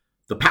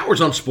The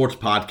Powers on Sports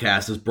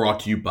podcast is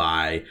brought to you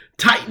by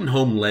Titan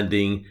Home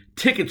Lending,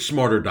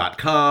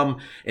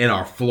 Ticketsmarter.com, and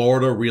our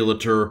Florida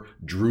realtor,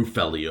 Drew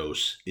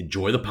Felios.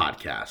 Enjoy the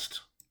podcast.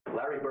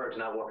 Larry Bird's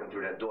not walking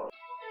through that door.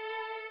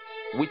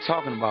 We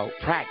talking about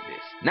practice.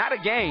 Not a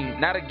game.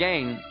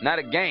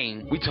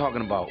 We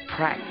talking about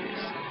practice.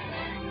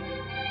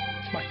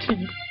 It's my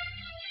team.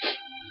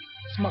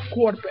 It's my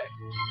quarterback.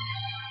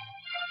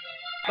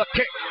 The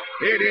kick.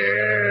 It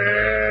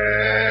is.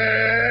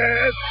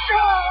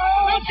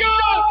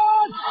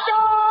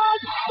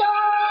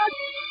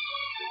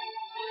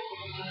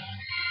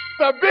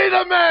 To be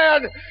the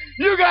man,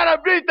 you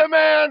gotta beat the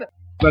man.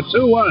 The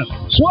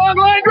 2-1. Swung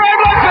line drive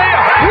left field.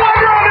 One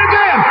run is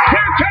in.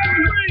 Here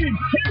comes Reeves.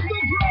 Here's the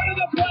throw to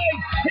the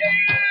plate.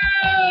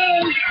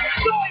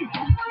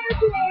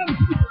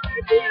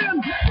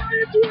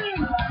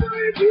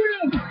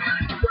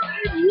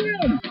 Braves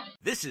win.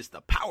 This is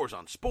the Powers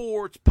on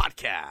Sports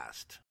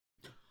podcast.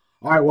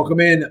 All right, welcome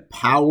in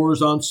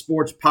Powers on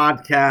Sports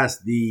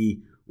podcast,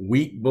 the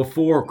week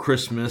before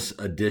Christmas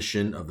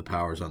edition of the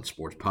Powers on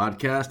Sports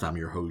podcast. I'm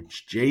your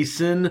host,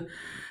 Jason,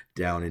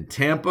 down in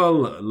Tampa.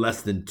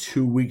 Less than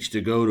 2 weeks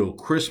to go till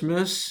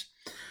Christmas.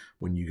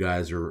 When you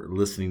guys are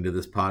listening to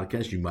this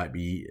podcast, you might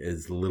be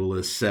as little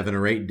as 7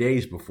 or 8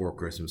 days before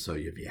Christmas. So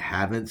if you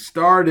haven't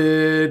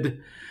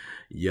started,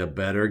 you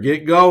better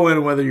get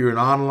going, whether you're an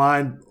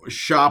online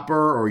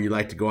shopper or you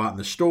like to go out in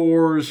the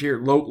stores here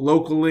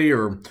locally,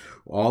 or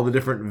all the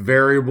different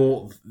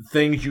variable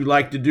things you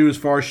like to do as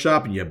far as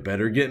shopping. You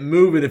better get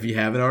moving if you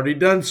haven't already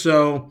done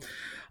so.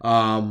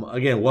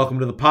 Again, welcome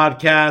to the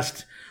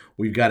podcast.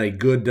 We've got a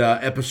good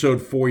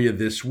episode for you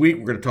this week.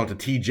 We're going to talk to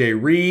TJ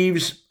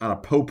Rives on a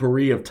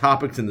potpourri of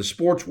topics in the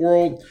sports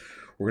world.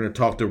 We're going to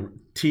talk to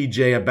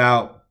TJ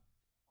about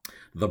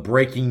the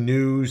breaking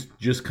news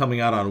just coming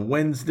out on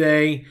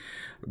Wednesday.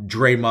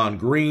 Draymond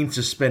Green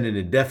suspended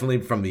indefinitely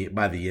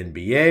by the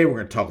NBA. We're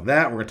going to talk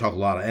that. We're going to talk a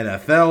lot of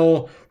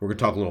NFL. We're going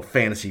to talk a little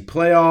fantasy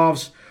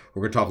playoffs.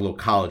 We're going to talk a little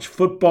college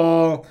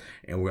football.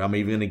 And I'm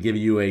even going to give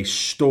you a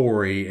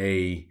story,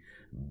 a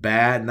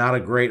bad, not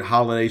a great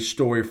holiday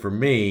story for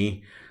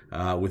me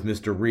with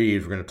Mr.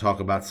 Rives. We're going to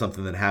talk about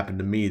something that happened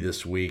to me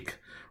this week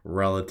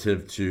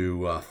relative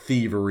to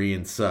thievery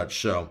and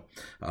such. So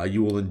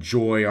you will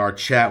enjoy our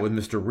chat with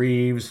Mr.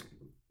 Rives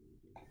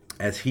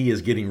as he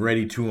is getting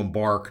ready to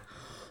embark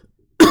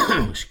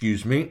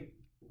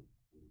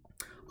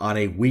on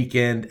a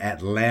weekend at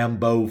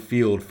Lambeau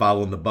Field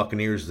following the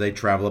Buccaneers as they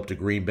travel up to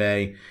Green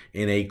Bay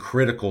in a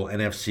critical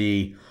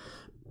NFC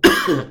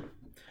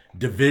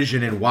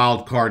division and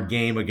wild card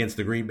game against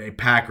the Green Bay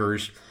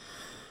Packers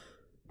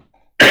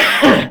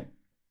up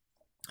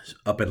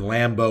at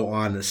Lambeau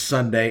on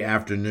Sunday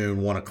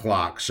afternoon, 1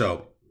 o'clock.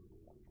 So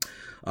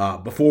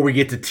before we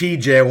get to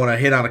TJ, I want to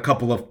hit on a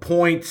couple of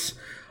points.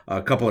 A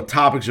couple of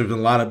topics. There's been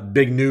a lot of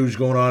big news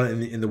going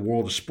on in the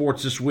world of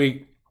sports this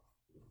week.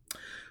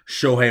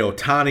 Shohei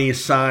Ohtani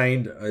has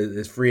signed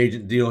his free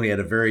agent deal. He had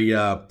a very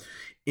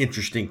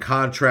interesting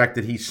contract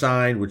that he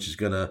signed, which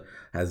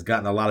has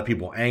gotten a lot of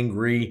people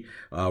angry.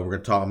 I'm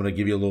going to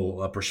give you a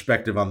little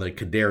perspective on the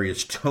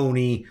Kadarius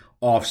Toney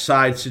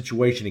offside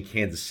situation in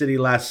Kansas City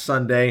last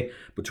Sunday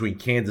between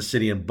Kansas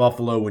City and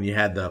Buffalo, when you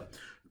had the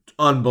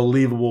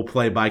unbelievable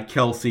play by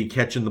Kelsey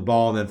catching the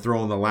ball and then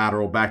throwing the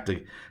lateral back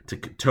to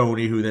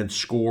Toney, who then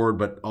scored,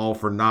 but all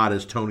for naught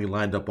as Toney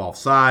lined up off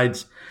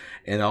sides.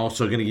 And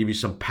also going to give you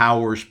some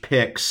Powers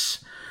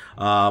picks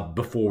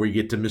before we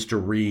get to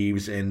Mr.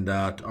 Rives and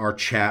our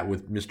chat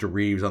with Mr.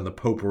 Rives on the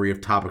potpourri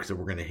of topics that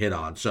we're going to hit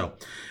on. So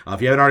if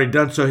you haven't already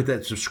done so, hit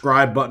that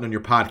subscribe button on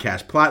your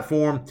podcast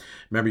platform.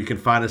 Remember, you can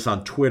find us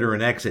on Twitter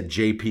and X at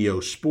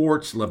JPO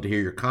Sports. Love to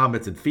hear your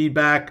comments and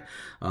feedback.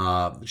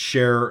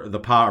 Share the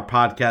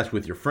podcast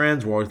with your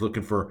friends. We're always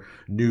looking for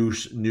new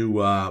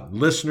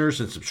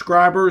listeners and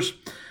subscribers.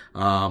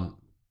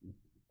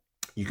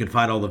 You can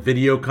find all the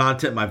video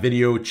content, my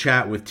video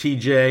chat with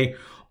TJ,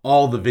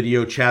 all the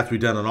video chats we've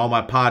done on all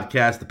my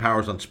podcasts, the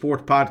Powers on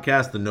Sports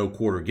podcast, the No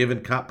Quarter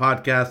Given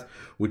podcast,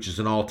 which is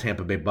an all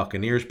Tampa Bay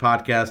Buccaneers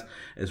podcast,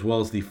 as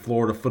well as the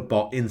Florida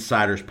Football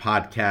Insiders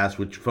podcast,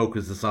 which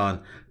focuses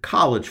on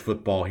college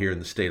football here in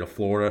the state of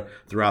Florida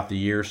throughout the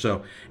year.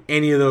 So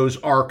any of those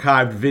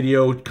archived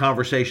video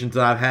conversations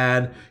that I've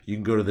had, you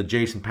can go to the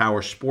Jason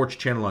Powers Sports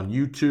channel on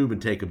YouTube and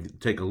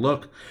take a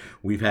look.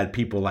 We've had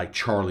people like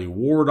Charlie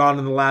Ward on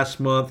in the last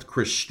month,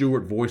 Chris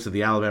Stewart, voice of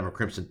the Alabama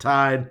Crimson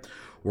Tide.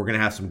 We're going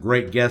to have some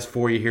great guests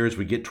for you here as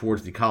we get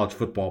towards the college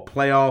football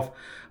playoff.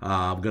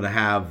 I'm going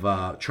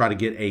to try to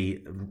get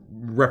a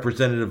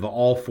representative of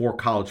all 4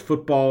 college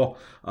football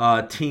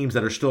teams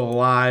that are still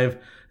alive.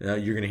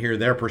 You're going to hear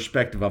their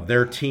perspective of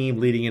their team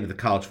leading into the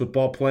college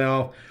football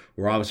playoff.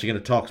 We're obviously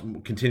going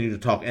to continue to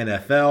talk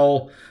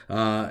NFL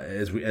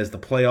as the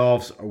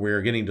playoffs.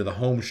 We're getting to the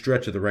home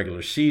stretch of the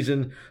regular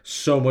season.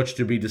 So much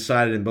to be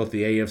decided in both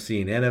the AFC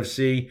and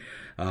NFC.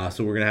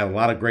 So we're going to have a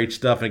lot of great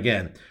stuff.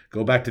 Again,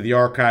 go back to the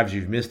archives if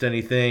you've missed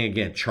anything.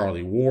 Again,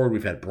 Charlie Ward.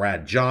 We've had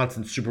Brad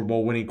Johnson, Super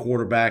Bowl winning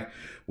quarterback.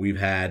 We've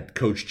had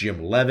Coach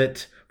Jim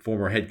Leavitt,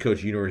 former head coach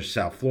of University of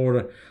South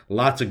Florida.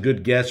 Lots of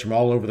good guests from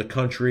all over the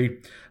country.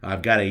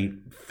 I've got a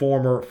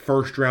former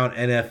first-round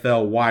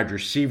NFL wide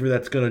receiver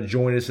that's going to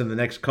join us in the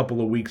next couple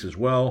of weeks as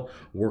well,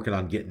 working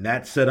on getting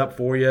that set up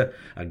for you.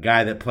 A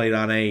guy that played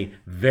on a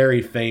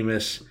very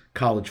famous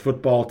college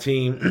football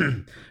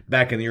team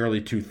back in the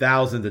early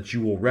 2000s that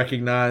you will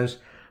recognize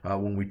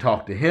when we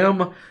talk to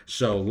him.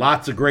 So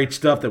lots of great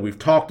stuff that we've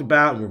talked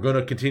about and we're going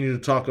to continue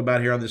to talk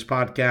about here on this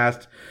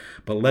podcast.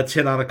 But let's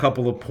hit on a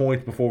couple of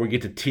points before we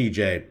get to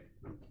TJ.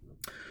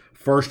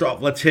 First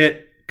off, let's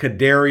hit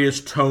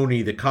Kadarius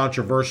Toney, the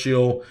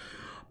controversial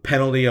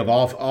penalty of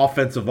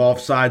offensive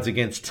offsides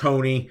against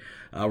Toney.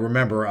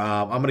 Remember,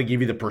 I'm going to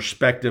give you the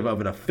perspective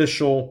of an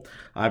official.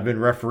 I've been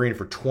refereeing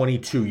for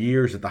 22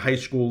 years at the high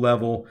school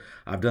level.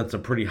 I've done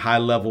some pretty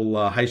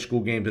high-level high school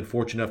games. Been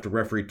fortunate enough to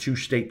referee 2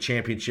 state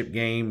championship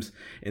games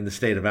in the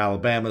state of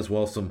Alabama, as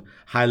well as some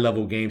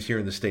high-level games here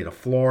in the state of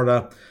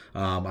Florida.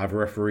 I've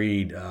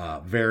refereed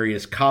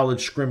various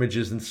college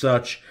scrimmages and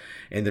such.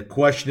 And the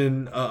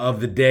question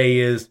of the day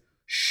is,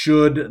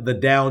 should the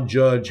down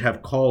judge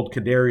have called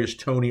Kadarius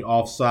Toney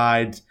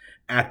offsides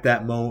at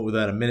that moment with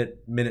about a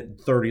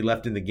minute 30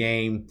 left in the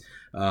game?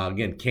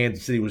 Again,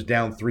 Kansas City was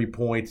down 3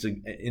 points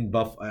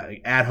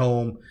at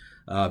home.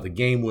 The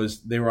game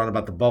they were on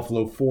about the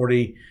Buffalo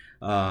 40.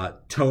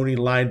 Toney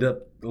lined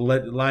up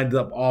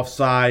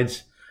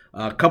offsides.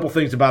 A couple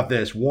things about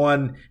this.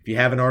 One, if you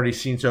haven't already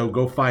seen so,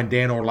 go find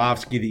Dan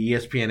Orlovsky, the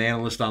ESPN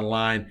analyst,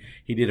 online.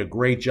 He did a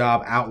great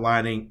job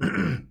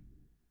outlining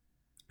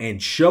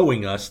and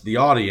showing us, the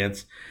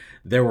audience,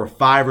 there were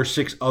 5 or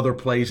 6 other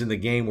plays in the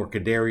game where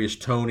Kadarius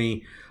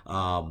Toney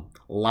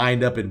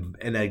lined up in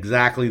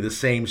exactly the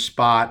same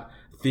spot,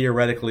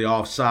 theoretically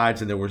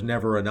offsides, and there was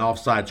never an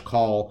offsides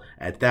call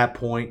at that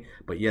point.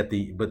 But yet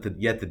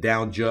the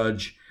down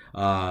judge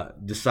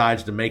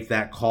decides to make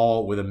that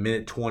call with a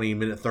minute 20,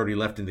 minute 30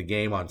 left in the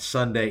game on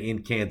Sunday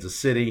in Kansas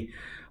City.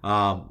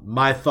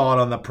 My thought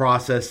on the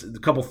process, a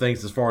couple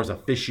things as far as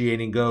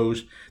officiating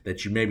goes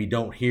that you maybe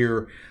don't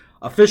hear.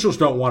 Officials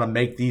don't want to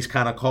make these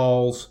kind of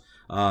calls.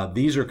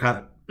 These are kind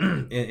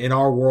of, in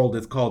our world,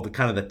 it's called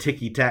the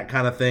ticky-tack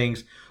kind of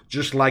things.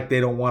 Just like they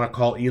don't want to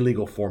call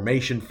illegal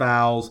formation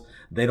fouls.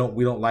 We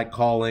don't like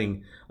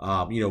calling,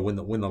 when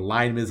the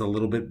lineman is a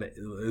little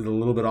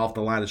bit off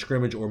the line of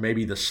scrimmage, or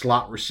maybe the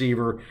slot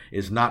receiver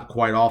is not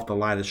quite off the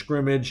line of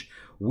scrimmage.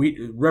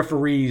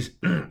 Referees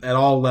at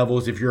all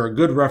levels, if you're a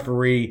good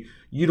referee,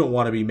 you don't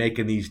want to be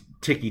making these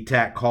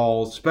ticky-tack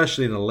calls,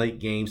 especially in a late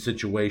game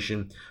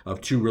situation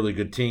of 2 really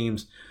good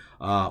teams.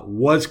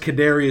 Was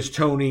Kadarius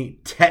Toney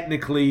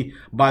technically,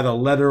 by the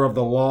letter of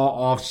the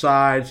law,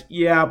 offsides?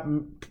 Yeah,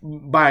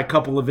 by a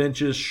couple of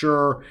inches,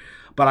 sure.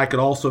 But I could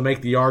also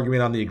make the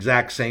argument on the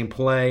exact same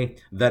play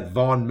that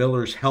Von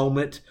Miller's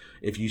helmet,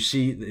 if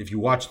you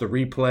watch the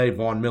replay,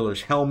 Von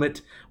Miller's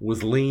helmet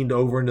was leaned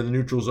over into the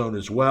neutral zone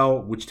as well,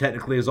 which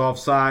technically is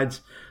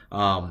offsides.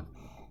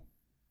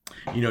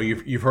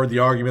 You've heard the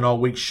argument all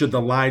week. Should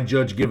the line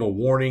judge give a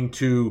warning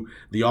to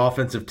the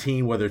offensive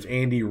team, whether it's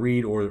Andy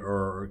Reid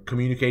or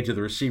communicate to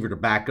the receiver to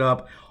back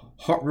up?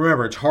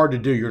 Remember, it's hard to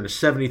do. You're in a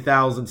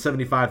 70,000,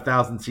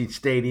 75,000 seat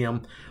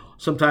stadium.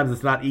 Sometimes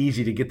it's not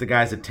easy to get the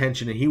guy's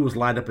attention, and he was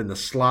lined up in the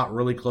slot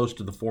really close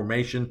to the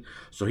formation,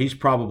 so he's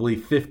probably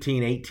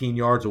 15, 18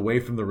 yards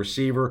away from the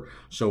receiver,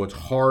 so it's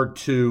hard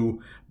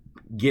to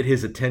get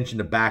his attention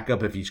to back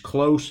up if he's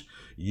close.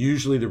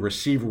 Usually the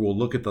receiver will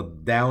look at the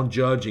down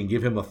judge and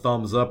give him a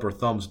thumbs up or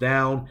thumbs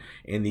down,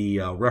 and the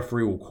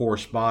referee will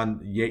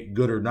correspond,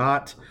 good or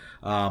not.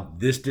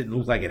 This didn't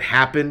look like it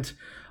happened.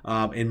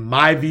 In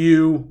my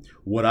view,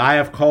 would I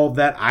have called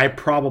that? I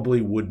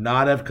probably would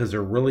not have, because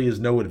there really is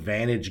no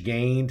advantage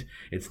gained.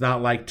 It's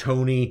not like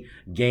Toney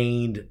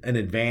gained an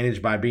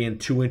advantage by being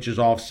 2 inches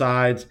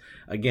offsides.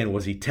 Again,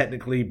 was he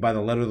technically, by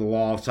the letter of the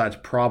law,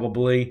 offsides?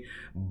 Probably.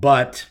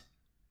 But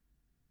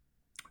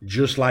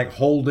just like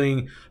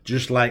holding,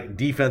 just like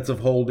defensive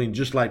holding,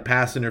 just like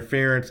pass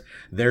interference,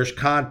 there's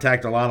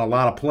contact on a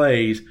lot of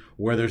plays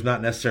where there's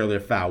not necessarily a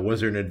foul. Was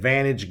there an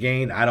advantage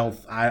gained?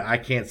 I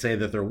can't say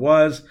that there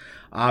was.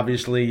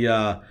 Obviously,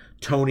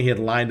 Toney had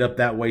lined up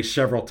that way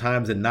several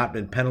times and not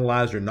been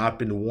penalized or not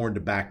been warned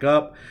to back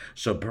up.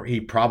 So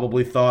he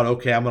probably thought,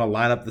 okay, I'm going to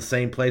line up the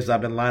same place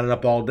I've been lining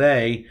up all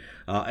day.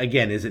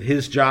 Again, is it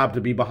his job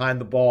to be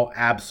behind the ball?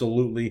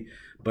 Absolutely.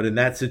 But in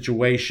that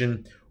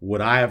situation,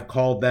 would I have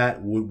called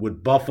that?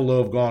 Would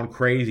Buffalo have gone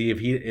crazy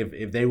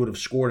if they would have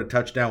scored a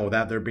touchdown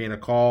without there being a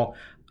call?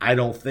 I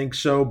don't think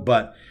so.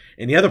 But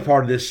in the other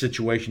part of this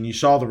situation, you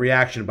saw the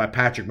reaction by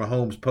Patrick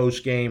Mahomes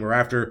post-game or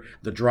after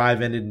the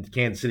drive ended and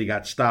Kansas City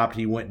got stopped.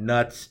 He went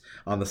nuts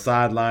on the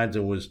sidelines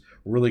and was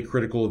really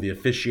critical of the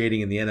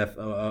officiating in the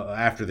NFL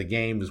after the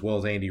game, as well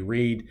as Andy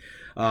Reid.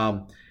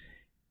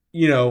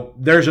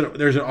 There's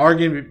an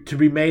argument to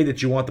be made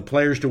that you want the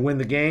players to win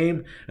the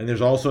game, and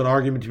there's also an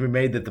argument to be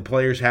made that the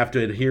players have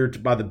to adhere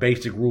by the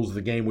basic rules of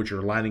the game, which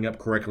are lining up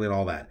correctly and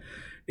all that.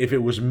 If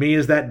it was me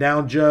as that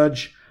down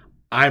judge,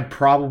 I'm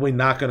probably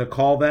not going to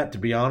call that, to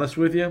be honest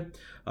with you.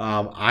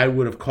 I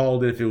would have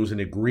called it if it was an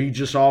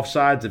egregious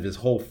offsides, if his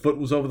whole foot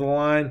was over the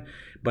line.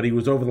 but he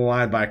was over the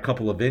line by a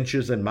couple of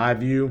inches in my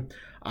view.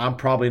 I'm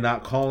probably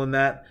not calling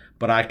that,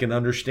 but I can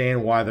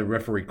understand why the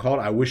referee called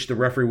it. I wish the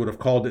referee would have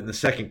called it in the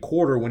second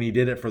quarter when he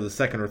did it for the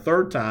second or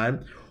third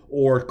time,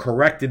 or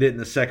corrected it in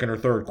the second or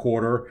third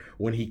quarter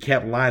when he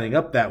kept lining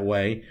up that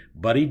way,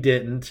 but he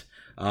didn't.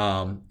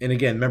 And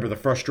again, remember the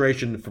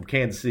frustration from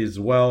Kansas City as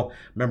well.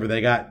 Remember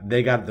they got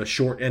the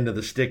short end of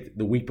the stick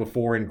the week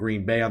before in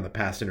Green Bay on the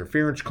pass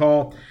interference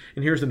call.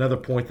 And here's another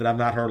point that I've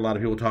not heard a lot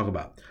of people talk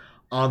about.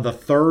 On the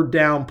third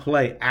down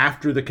play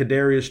after the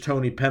Kadarius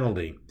Toney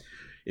penalty,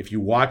 if you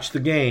watch the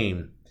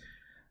game,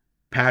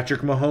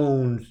 Patrick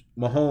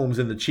Mahomes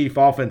and the Chief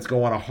offense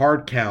go on a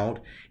hard count,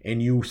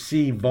 and you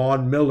see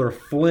Von Miller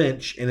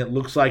flinch, and it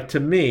looks like to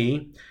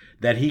me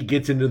that he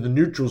gets into the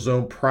neutral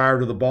zone prior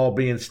to the ball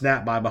being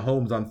snapped by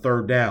Mahomes on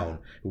third down.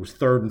 It was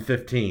 3rd and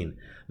 15.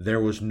 There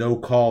was no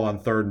call on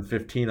 3rd and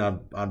 15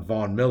 on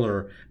Von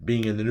Miller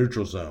being in the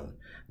neutral zone.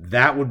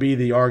 That would be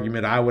the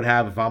argument I would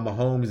have if I'm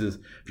Mahomes, is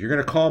if you're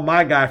going to call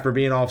my guy for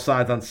being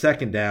offsides on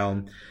second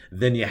down,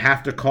 then you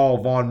have to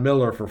call Von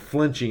Miller for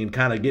flinching and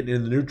kind of getting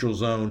in the neutral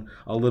zone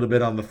a little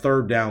bit on the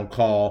third down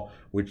call,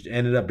 which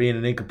ended up being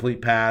an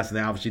incomplete pass, and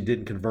they obviously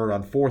didn't convert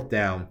on fourth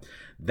down.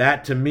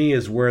 That, to me,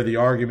 is where the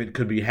argument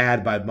could be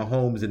had by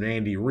Mahomes and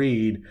Andy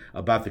Reid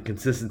about the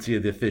consistency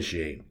of the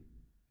officiating.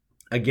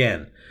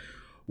 Again,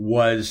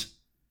 was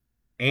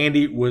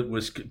Tony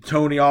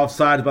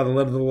offsides by the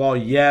letter of the law?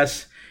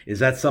 Yes. Is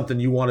that something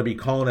you want to be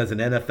calling as an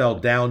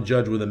NFL down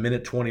judge with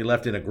 1:20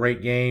 left in a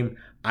great game?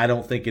 I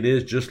don't think it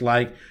is, just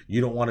like you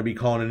don't want to be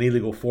calling an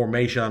illegal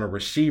formation on a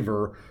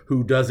receiver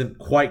who doesn't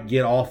quite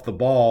get off the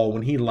ball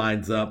when he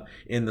lines up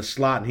in the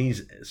slot and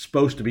he's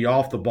supposed to be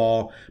off the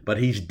ball, but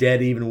he's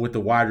dead even with the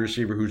wide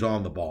receiver who's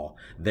on the ball.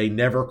 They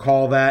never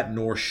call that,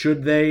 nor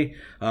should they,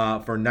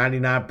 for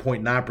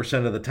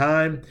 99.9% of the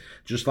time,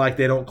 just like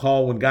they don't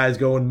call when guys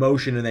go in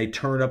motion and they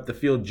turn up the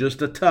field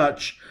just a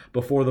touch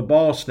before the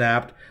ball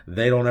snapped.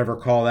 They don't ever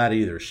call that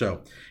either.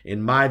 So,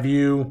 in my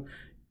view,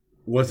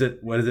 was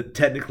it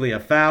technically a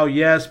foul?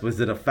 Yes. Was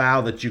it a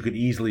foul that you could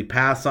easily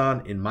pass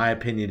on? In my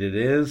opinion, it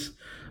is.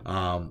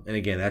 And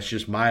again, that's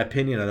just my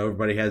opinion. I know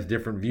everybody has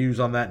different views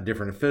on that,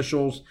 different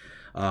officials.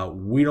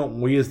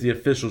 We as the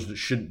officials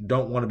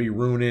don't want to be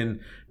ruining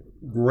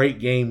great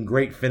game,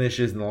 great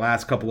finishes in the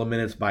last couple of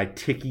minutes by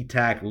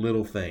ticky-tack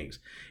little things.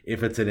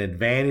 If it's an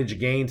advantage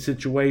gain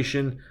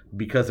situation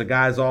because a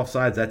guy's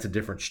offsides, that's a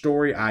different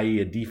story, i.e.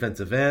 a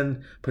defensive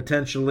end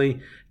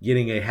potentially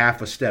getting a half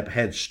a step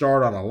head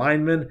start on a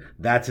lineman,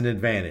 that's an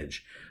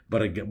advantage.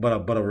 But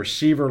a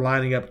receiver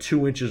lining up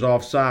 2 inches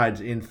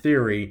offsides, in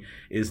theory,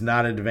 is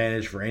not an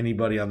advantage for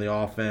anybody on the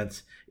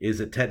offense.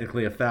 Is it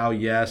technically a foul?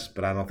 Yes,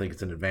 but I don't think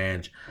it's an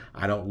advantage.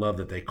 I don't love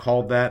that they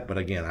called that, but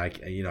again, I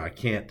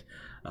can't.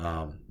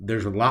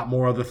 There's a lot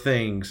more other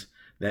things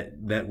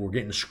that were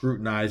getting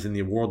scrutinized in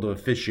the world of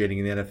officiating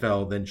in the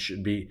NFL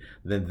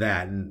than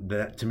that, and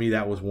that, to me,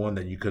 that was one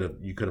that you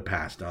could have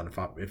passed on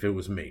if it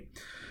was me.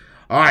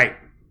 All right,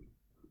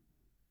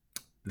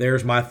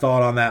 there's my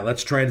thought on that.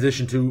 Let's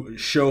transition to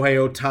Shohei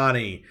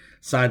Ohtani.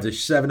 Signs a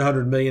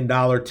 $700 million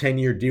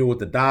 10-year deal with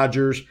the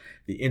Dodgers.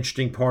 The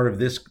interesting part of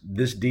this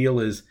deal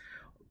is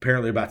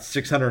apparently about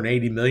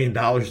 $680 million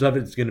of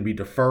it is going to be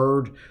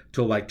deferred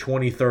till like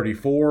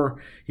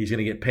 2034. He's going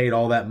to get paid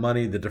all that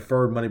money, the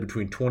deferred money,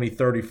 between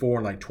 2034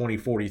 and like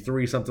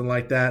 2043, something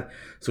like that.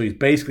 So he's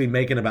basically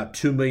making about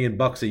 $2 million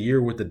a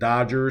year with the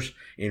Dodgers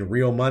in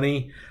real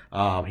money.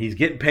 He's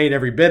getting paid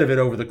every bit of it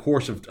over the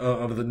course of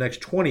the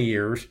next 20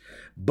 years,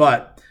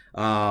 but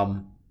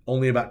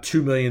only about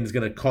 $2 million is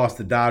going to cost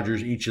the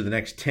Dodgers each of the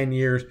next 10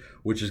 years,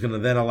 which is going to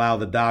then allow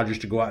the Dodgers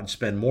to go out and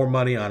spend more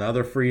money on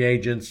other free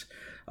agents.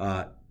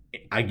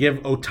 I give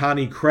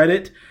Ohtani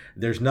credit.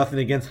 There's nothing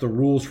against the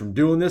rules from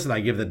doing this, and I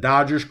give the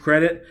Dodgers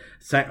credit.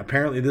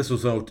 Apparently, this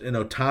was an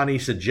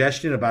Ohtani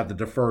suggestion about the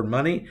deferred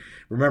money.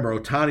 Remember,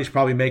 Ohtani's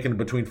probably making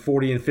between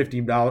 $40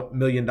 and $50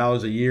 million a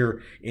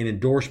year in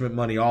endorsement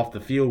money off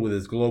the field with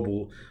his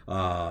global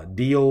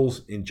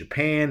deals in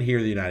Japan, here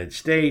in the United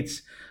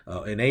States,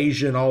 in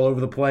Asia, and all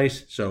over the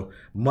place. So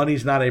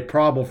money's not a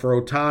problem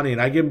for Ohtani,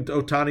 and I give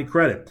Ohtani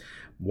credit.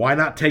 Why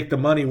not take the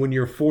money when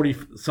you're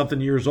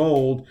 40-something years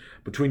old?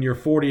 Between you're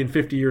 40 and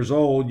 50 years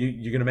old,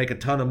 you're going to make a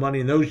ton of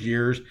money in those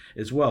years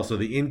as well. So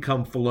the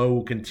income flow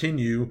will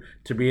continue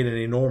to be at an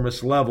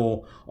enormous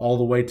level all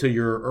the way to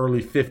your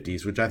early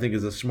 50s, which I think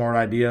is a smart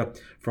idea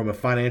from a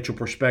financial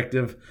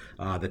perspective.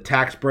 The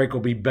tax break will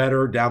be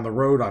better down the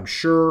road, I'm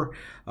sure,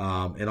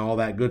 and all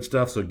that good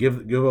stuff. So give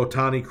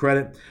Ohtani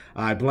credit.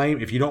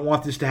 If you don't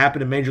want this to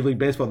happen in Major League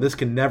Baseball, this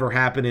can never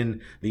happen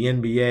in the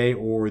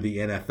NBA or the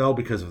NFL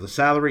because of the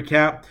salary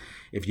cap.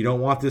 If you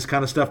don't want this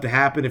kind of stuff to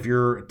happen, if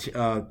you're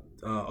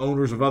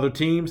owners of other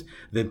teams,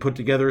 then put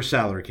together a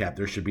salary cap.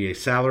 There should be a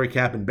salary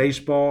cap in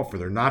baseball. For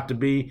there not to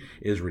be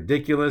is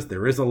ridiculous.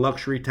 There is a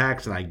luxury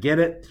tax, and I get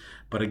it.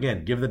 But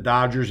again, give the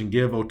Dodgers and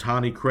give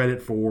Ohtani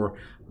credit for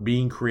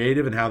being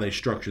creative in how they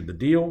structured the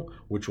deal,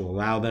 which will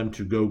allow them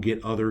to go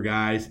get other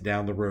guys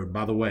down the road.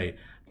 By the way,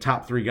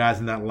 top 3 guys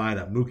in that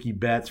lineup: Mookie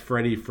Betts,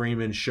 Freddie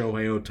Freeman,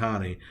 Shohei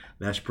Ohtani.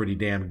 That's pretty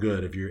damn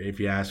good if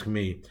you ask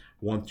me.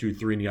 1 through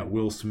 3, and you got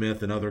Will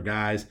Smith and other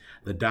guys.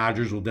 The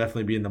Dodgers will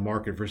definitely be in the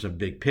market for some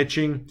big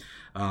pitching.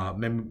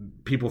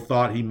 People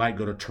thought he might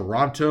go to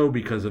Toronto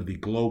because of the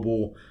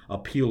global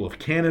appeal of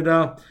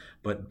Canada,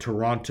 but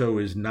Toronto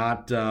is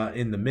not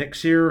in the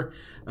mix here.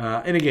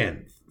 And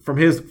again, from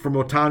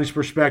Ohtani's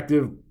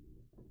perspective,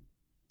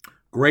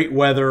 great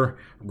weather,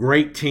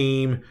 great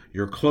team.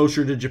 You're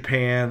closer to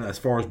Japan as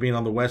far as being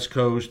on the West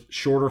Coast.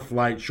 Shorter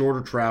flight,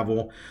 shorter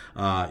travel.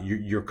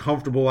 You're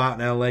comfortable out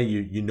in LA.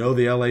 You know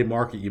the LA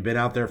market. You've been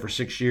out there for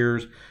 6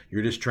 years.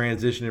 You're just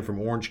transitioning from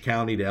Orange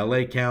County to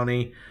LA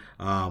County.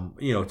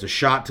 It's a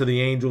shot to the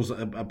Angels,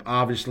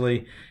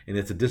 obviously, and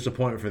it's a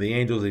disappointment for the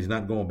Angels. He's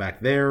not going back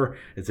there.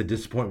 It's a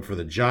disappointment for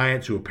the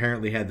Giants, who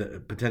apparently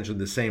had potentially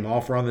the same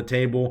offer on the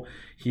table.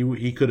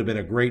 He could have been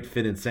a great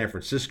fit in San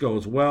Francisco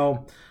as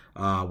well.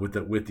 With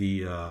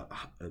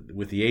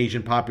the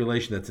Asian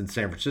population that's in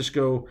San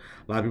Francisco,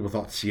 a lot of people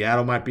thought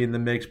Seattle might be in the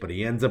mix, but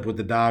he ends up with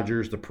the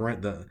Dodgers, the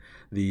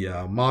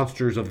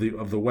monsters of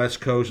the West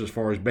Coast as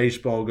far as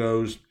baseball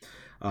goes.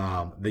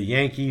 The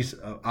Yankees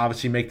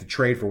obviously make the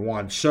trade for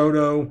Juan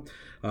Soto,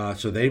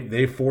 so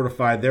they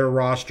fortified their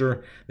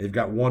roster. They've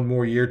got 1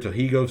 more year till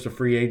he goes to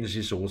free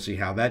agency, so we'll see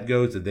how that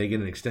goes. Did they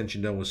get an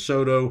extension done with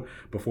Soto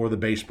before the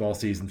baseball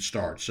season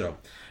starts? So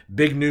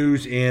big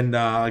news in,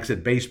 like I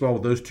said, baseball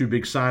with those 2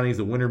 big signings.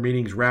 The winter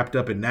meetings wrapped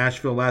up in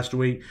Nashville last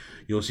week.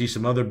 You'll see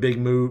some other big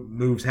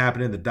moves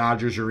happening. The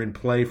Dodgers are in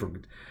play for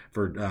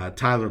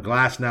Tyler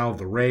Glasnow of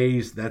the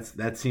Rays.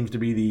 That seems to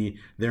be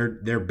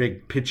their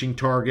big pitching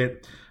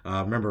target.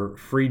 Remember,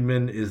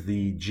 Friedman is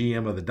the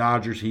GM of the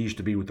Dodgers. He used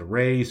to be with the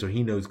Rays, so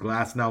he knows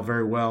Glasnow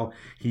very well.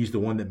 He's the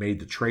one that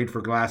made the trade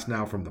for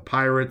Glasnow from the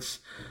Pirates.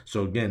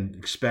 So again,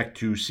 expect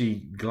to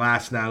see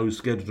Glasnow, who's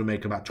scheduled to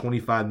make about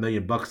 $25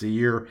 million a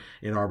year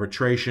in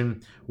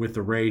arbitration with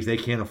the Rays. They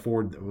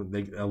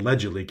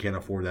allegedly can't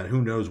afford that.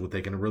 Who knows what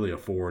they can really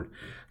afford?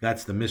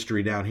 That's the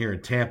mystery down here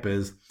in Tampa,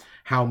 is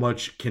how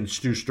much can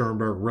Stu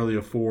Sternberg really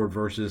afford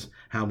versus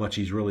how much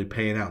he's really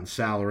paying out in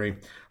salary.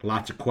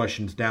 Lots of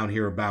questions down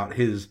here about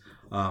his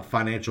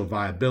financial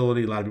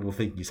viability. A lot of people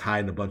think he's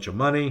hiding a bunch of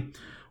money.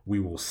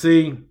 We will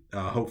see.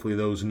 Hopefully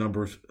those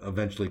numbers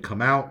eventually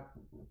come out.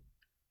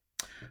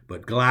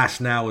 But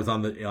Glasnow is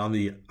on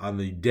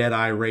the dead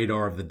eye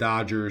radar of the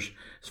Dodgers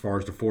as far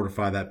as to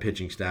fortify that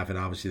pitching staff. And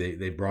obviously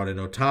they brought in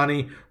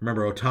Ohtani.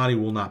 Remember, Ohtani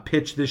will not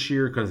pitch this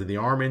year because of the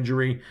arm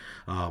injury.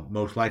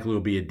 Most likely will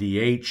be a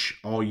DH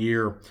all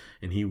year,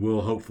 and he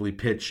will hopefully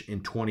pitch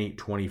in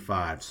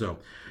 2025. So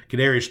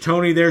Kadarius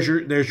Toney, there's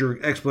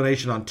your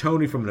explanation on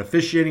Toney from an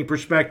officiating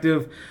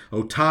perspective.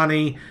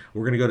 Ohtani,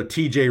 we're going to go to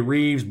TJ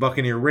Rives,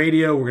 Buccaneer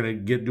Radio. We're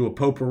going to do a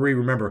potpourri.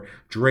 Remember,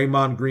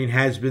 Draymond Green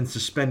has been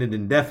suspended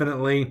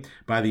indefinitely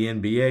by the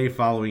NBA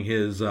following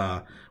his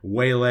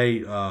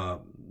waylay,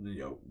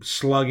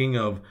 slugging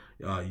of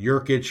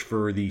Jurkic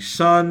for the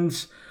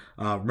Suns.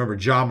 Remember,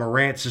 Ja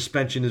Morant's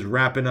suspension is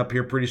wrapping up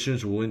here pretty soon,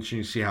 so we'll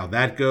interesting to see how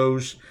that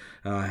goes.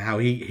 How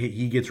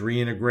he gets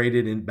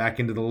reintegrated back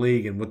into the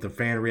league and what the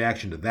fan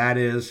reaction to that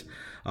is.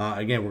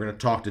 Again, we're going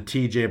to talk to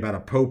TJ about a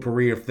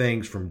potpourri of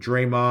things, from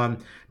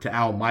Draymond to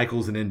Al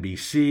Michaels and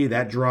NBC,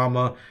 that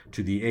drama,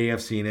 to the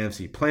AFC and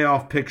NFC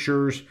playoff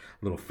pictures,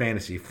 a little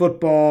fantasy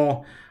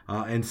football,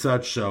 and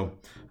such. So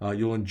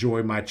you'll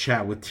enjoy my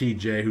chat with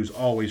TJ, who's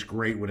always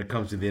great when it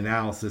comes to the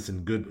analysis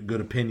and good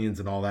opinions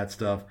and all that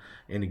stuff.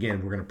 And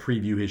again, we're going to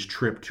preview his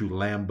trip to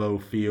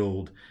Lambeau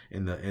Field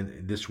in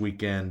this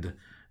weekend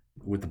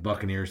with the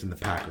Buccaneers and the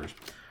Packers.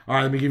 All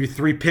right, let me give you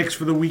 3 picks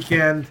for the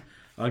weekend.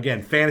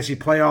 Again, fantasy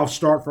playoffs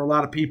start for a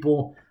lot of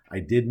people. I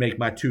did make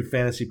my 2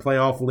 fantasy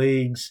playoff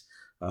leagues.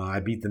 I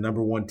beat the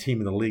number 1 team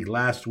in the league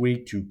last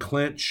week to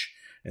clinch,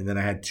 and then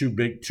I had two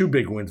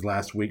big wins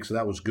last week, so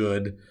that was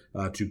good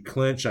to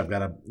clinch. I've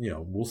got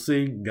we'll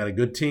see. Got a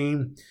good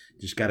team.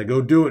 Just got to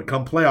go do it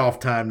come playoff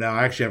time now.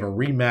 I actually have a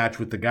rematch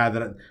with the guy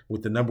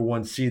with the number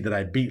 1 seed that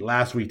I beat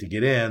last week to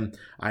get in.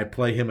 I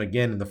play him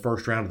again in the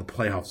first round of the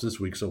playoffs this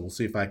week, so we'll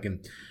see if I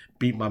can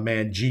beat my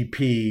man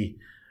GP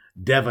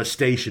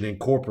Devastation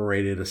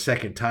Incorporated a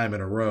second time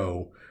in a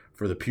row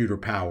for the Pewter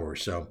Power.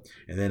 So,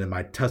 and then in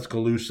my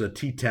Tuscaloosa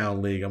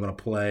T-Town League, I'm going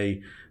to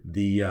play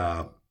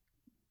the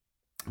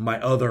my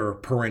other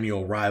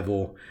perennial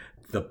rival,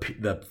 the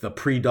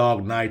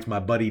Pre-Dog Knights,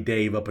 my buddy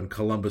Dave up in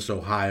Columbus,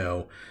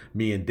 Ohio.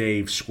 Me and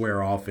Dave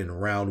square off in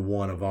round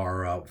 1 of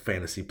our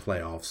fantasy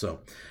playoffs, so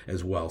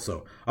as well.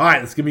 So, all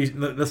right, let's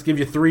give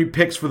you 3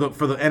 picks for the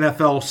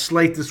NFL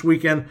slate this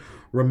weekend.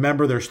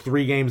 Remember, there's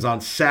 3 games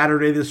on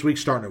Saturday this week,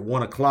 starting at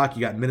 1 o'clock.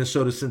 You got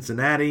Minnesota,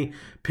 Cincinnati,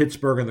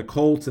 Pittsburgh, and the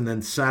Colts. And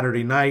then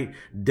Saturday night,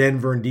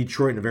 Denver and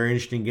Detroit, in a very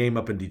interesting game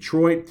up in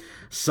Detroit.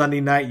 Sunday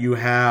night, you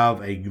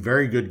have a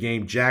very good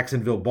game,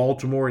 Jacksonville,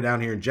 Baltimore,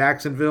 down here in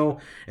Jacksonville.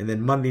 And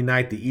then Monday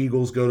night, the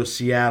Eagles go to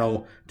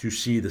Seattle to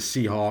see the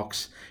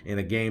Seahawks in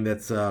a game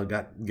that's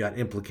got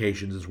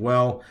implications as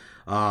well.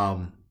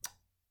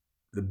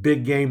 The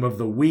big game of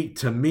the week,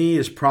 to me,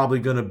 is probably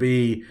going to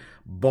be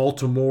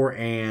Baltimore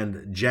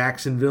and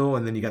Jacksonville,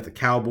 and then you got the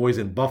Cowboys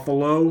and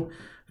Buffalo.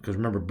 Because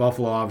remember,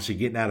 Buffalo obviously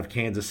getting out of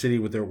Kansas City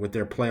with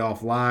their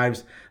playoff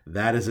lives.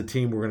 That is a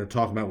team we're going to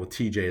talk about with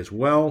TJ as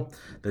well,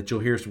 that you'll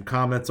hear some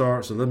comments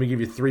on. So let me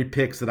give you 3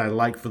 picks that I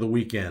like for the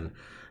weekend.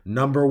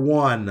 Number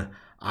 1,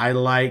 I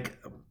like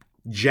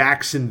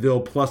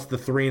Jacksonville plus the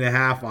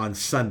 3.5 on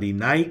Sunday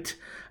night.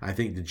 I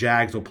think the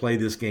Jags will play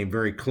this game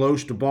very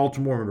close to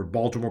Baltimore. Remember,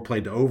 Baltimore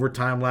played to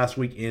overtime last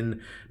week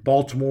in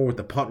Baltimore with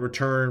the punt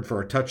return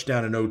for a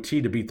touchdown in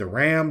OT to beat the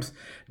Rams.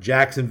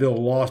 Jacksonville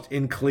lost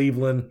in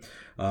Cleveland.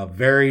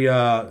 Very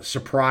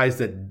surprised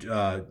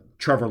that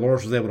Trevor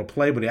Lawrence was able to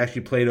play, but he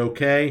actually played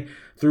okay.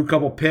 Threw a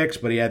couple picks,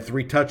 but he had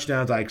 3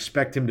 touchdowns. I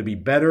expect him to be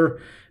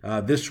better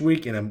this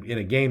week in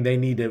a game they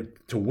need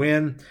to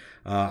win.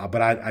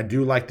 But I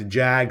do like the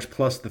Jags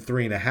plus the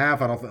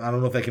 3.5. I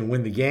don't know if they can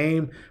win the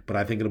game, but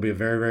I think it'll be a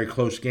very, very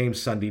close game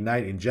Sunday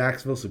night in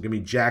Jacksonville. So give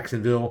me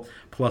Jacksonville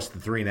plus the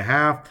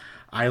 3.5.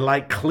 I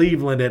like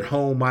Cleveland at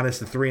home minus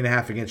the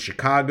 3.5 against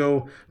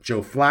Chicago.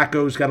 Joe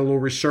Flacco's got a little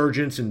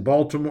resurgence in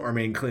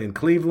in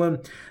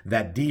Cleveland.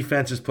 That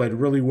defense has played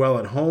really well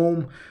at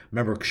home.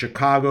 Remember,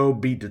 Chicago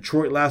beat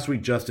Detroit last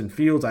week, Justin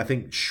Fields. I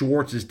think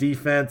Schwartz's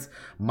defense,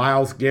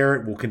 Myles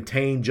Garrett, will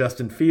contain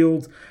Justin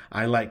Fields.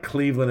 I like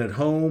Cleveland at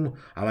home.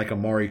 I like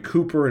Amari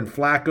Cooper and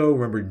Flacco.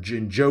 Remember,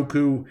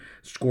 Njoku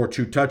scored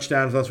 2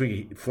 touchdowns last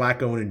week.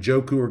 Flacco and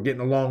Njoku are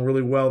getting along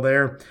really well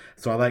there.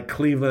 So I like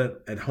Cleveland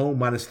at home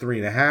minus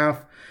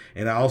 3.5.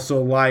 And I also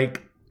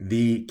like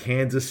the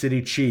Kansas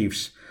City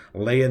Chiefs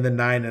laying the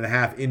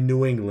 9.5 in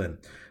New England.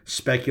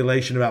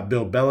 Speculation about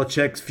Bill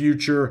Belichick's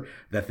future,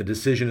 that the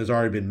decision has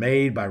already been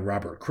made by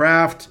Robert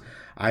Kraft.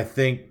 I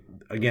think,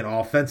 again,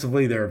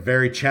 offensively, they're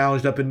very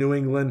challenged up in New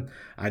England.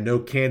 I know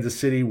Kansas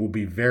City will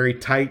be very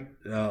tight,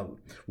 will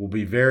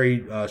be very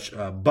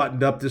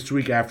buttoned up this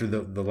week after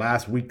the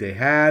last week they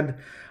had.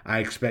 I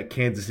expect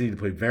Kansas City to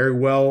play very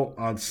well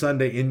on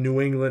Sunday in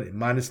New England,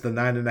 minus the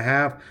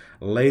 9.5.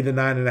 Lay the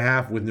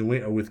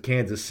 9.5 with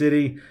Kansas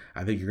City.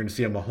 I think you're going to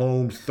see a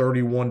Mahomes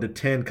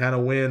 31-10 kind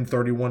of win,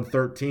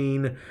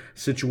 31-13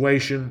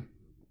 situation.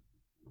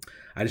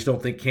 I just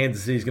don't think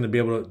Kansas City is going to be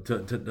able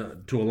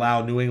to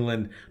allow New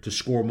England to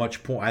score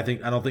much point. I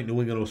don't think New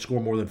England will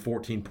score more than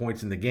 14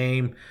 points in the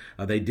game.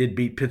 They did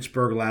beat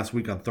Pittsburgh last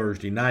week on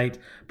Thursday night,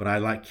 but I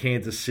like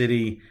Kansas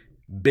City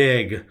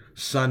big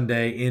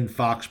Sunday in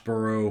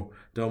Foxborough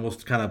to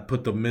almost kind of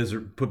put Bill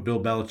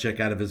Belichick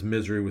out of his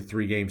misery with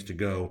 3 games to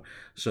go.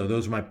 So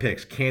those are my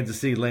picks. Kansas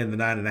City laying the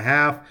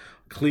 9.5.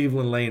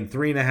 Cleveland laying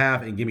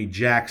 3.5, and give me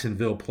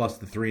Jacksonville plus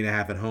the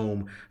 3.5 at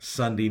home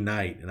Sunday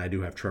night. And I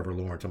do have Trevor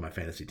Lawrence on my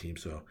fantasy team,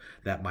 so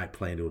that might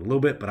play into it a little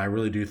bit. But I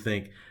really do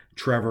think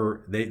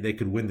Trevor, they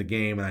could win the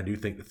game, and I do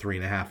think the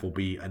 3.5 will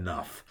be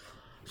enough.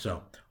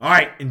 So, all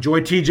right,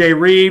 enjoy TJ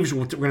Rives.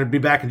 We're going to be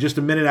back in just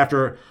a minute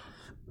after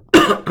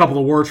a couple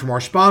of words from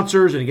our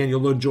sponsors. And again,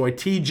 you'll enjoy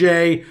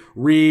TJ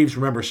Rives.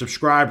 Remember,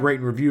 subscribe,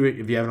 rate, and review it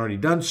if you haven't already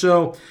done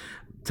so.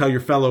 Tell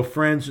your fellow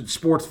friends and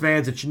sports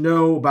fans that you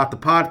know about the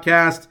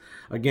podcast.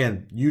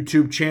 Again,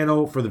 YouTube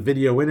channel for the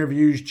video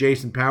interviews,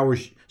 Jason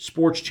Powers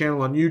Sports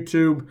Channel on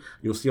YouTube.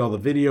 You'll see all the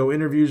video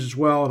interviews as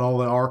well and all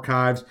the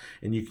archives,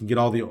 and you can get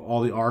all the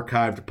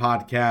archived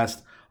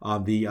podcasts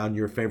on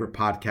your favorite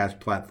podcast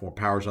platform,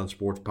 Powers on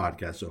Sports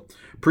Podcast. So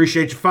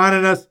appreciate you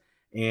finding us,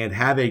 and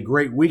have a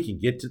great week,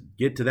 and get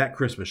to that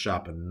Christmas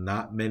shopping.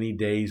 Not many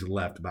days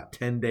left, about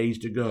 10 days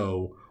to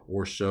go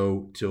or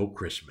so till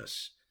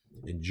Christmas.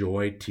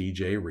 Enjoy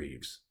TJ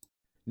Rives.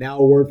 Now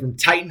a word from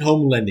Titan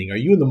Home Lending. Are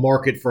you in the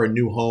market for a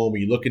new home? Are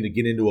you looking to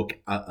get into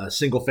a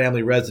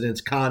single-family residence,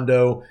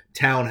 condo,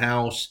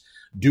 townhouse,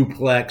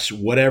 duplex,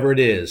 whatever it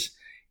is?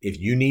 If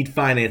you need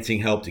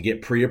financing help to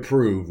get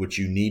pre-approved, which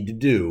you need to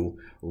do,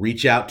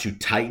 reach out to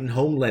Titan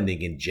Home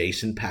Lending and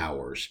Jason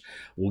Powers.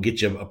 We'll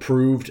get you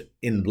approved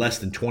in less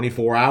than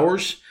 24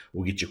 hours.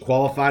 We'll get you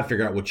qualified,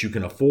 figure out what you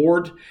can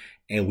afford,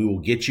 and we will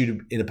get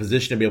you in a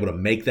position to be able to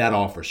make that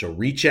offer. So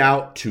reach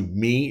out to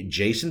me,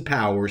 Jason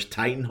Powers,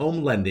 Titan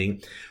Home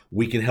Lending.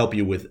 We can help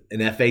you with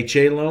an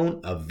FHA loan,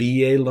 a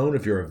VA loan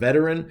if you're a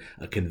veteran,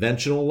 a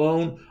conventional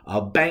loan,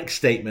 a bank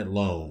statement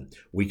loan.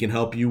 We can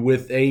help you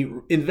with a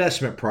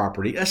investment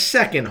property, a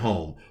second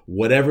home.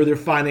 Whatever their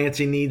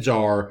financing needs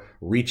are,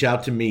 reach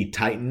out to me,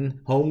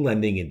 Titan Home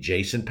Lending and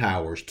Jason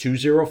Powers,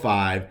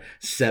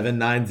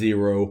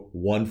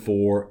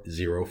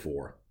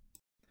 205-790-1404.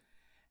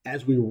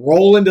 As we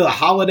roll into the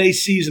holiday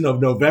season of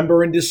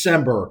November and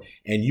December,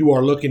 and you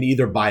are looking to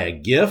either buy a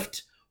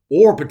gift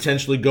or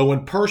potentially go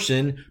in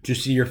person to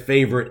see your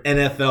favorite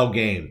NFL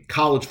game,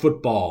 college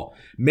football,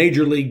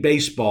 Major League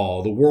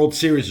Baseball, the World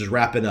Series is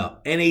wrapping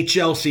up,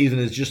 NHL season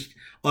is just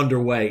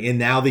underway, and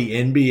now the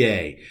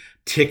NBA.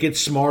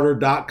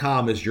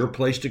 Ticketsmarter.com is your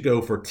place to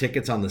go for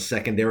tickets on the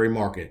secondary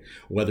market.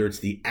 Whether it's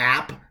the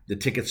app, the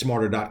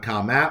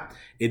Ticketsmarter.com app,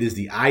 it is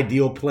the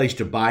ideal place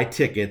to buy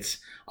tickets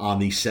on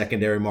the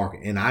secondary market.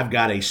 And I've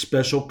got a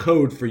special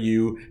code for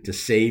you to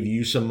save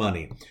you some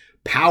money.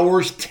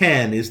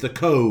 Powers10 is the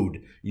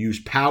code.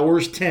 Use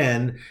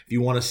Powers10 if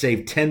you want to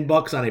save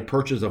 $10 on a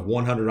purchase of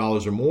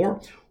 $100 or more.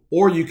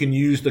 or you can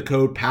use the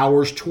code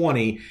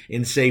POWERS20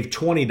 and save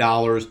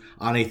 $20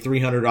 on a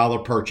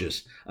 $300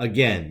 purchase.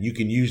 Again, you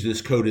can use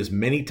this code as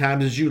many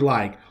times as you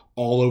like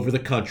all over the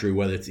country,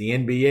 whether it's the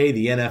NBA,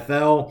 the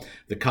NFL,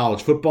 the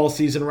college football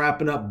season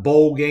wrapping up,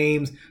 bowl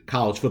games,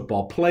 college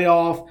football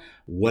playoff,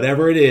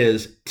 whatever it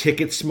is,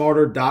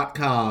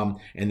 ticketsmarter.com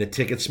and the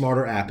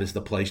TicketSmarter app is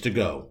the place to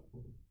go.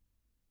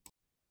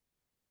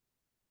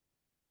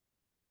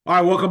 All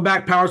right, welcome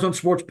back, Powers on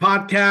Sports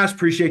Podcast.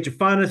 Appreciate you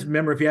finding us.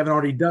 Remember, if you haven't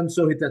already done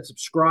so, hit that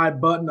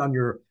subscribe button on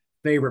your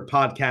favorite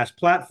podcast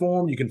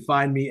platform. You can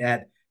find me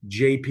at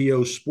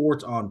JPO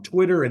Sports on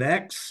Twitter and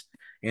X.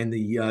 And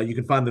you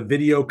can find the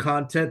video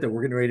content that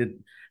we're getting ready to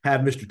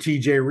have Mr.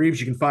 TJ Rives.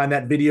 You can find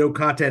that video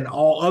content and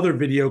all other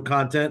video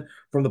content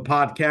from the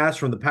podcast,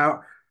 from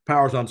the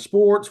Powers on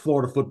Sports,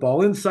 Florida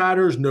Football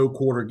Insiders, No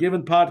Quarter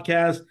Given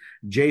podcast,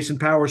 Jason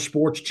Powers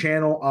Sports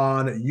channel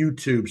on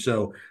YouTube.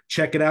 So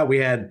check it out. We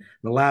had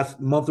the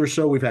last month or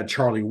so, we've had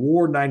Charlie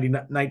Ward,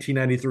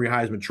 1993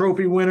 Heisman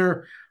Trophy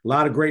winner. A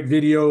lot of great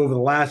video over the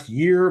last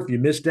year. If you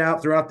missed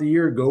out throughout the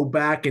year, go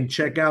back and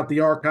check out the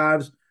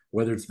archives,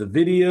 whether it's the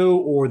video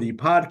or the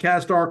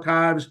podcast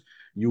archives.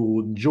 You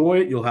will enjoy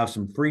it. You'll have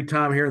some free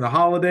time here in the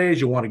holidays.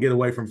 You'll want to get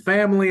away from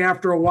family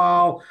after a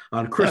while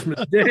on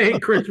Christmas Day,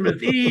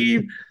 Christmas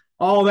Eve,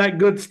 all that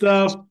good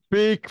stuff.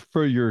 Speak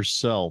for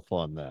yourself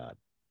on that.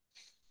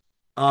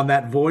 On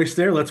that voice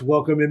there, let's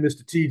welcome in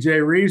Mr.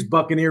 TJ Rives,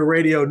 Buccaneer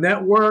Radio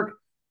Network,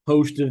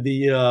 host of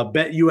the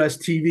BetUS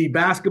TV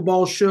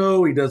basketball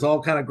show. He does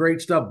all kind of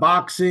great stuff,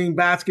 boxing,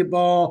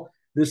 basketball.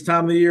 This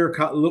time of the year,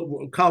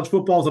 college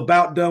football is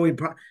about done.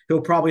 He'll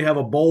probably have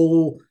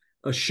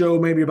a show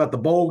maybe about the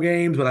bowl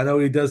games, but I know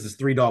he does this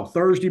Three Dog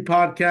Thursday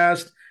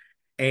podcast.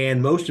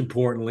 And most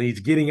importantly, he's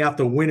getting out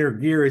the winter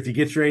gear as he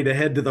gets ready to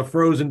head to the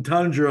frozen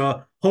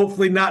tundra,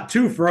 hopefully not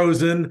too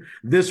frozen,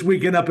 this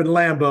weekend up in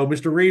Lambeau.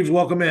 Mr. Rives,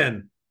 welcome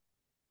in.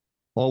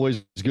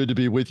 Always good to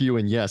be with you.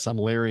 And yes, I'm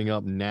layering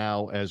up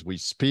now as we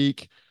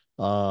speak.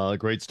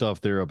 Great stuff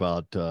there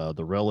about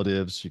the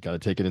relatives. You got to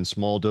take it in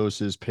small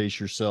doses, pace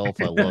yourself.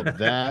 I love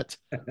that.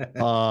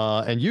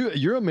 And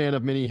you're a man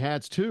of many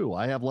hats too.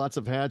 I have lots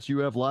of hats. You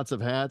have lots of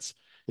hats.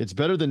 It's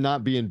better than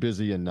not being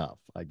busy enough,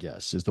 I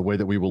guess, is the way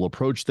that we will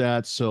approach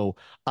that. So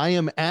I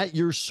am at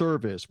your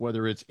service,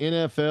 whether it's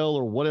NFL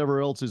or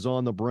whatever else is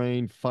on the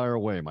brain. Fire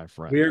away, my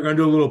friend. We are going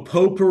to do a little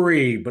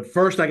potpourri. But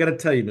first, I got to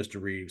tell you,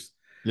 Mr. Rives.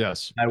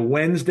 Yes. My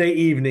Wednesday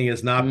evening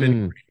has not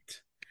been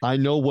great. I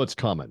know what's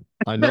coming.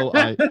 I know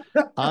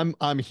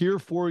I'm here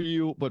for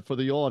you, but for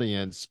the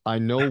audience, I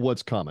know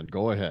what's coming.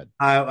 Go ahead.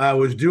 I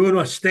was doing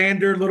a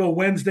standard little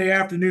Wednesday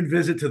afternoon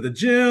visit to the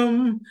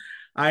gym.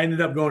 I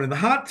ended up going in the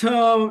hot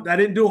tub. I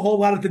didn't do a whole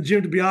lot at the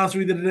gym, to be honest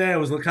with you, today. It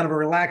was kind of a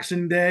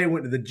relaxing day.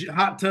 Went to the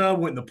hot tub,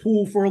 went in the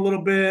pool for a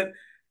little bit.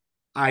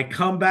 I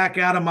come back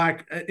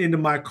into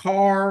my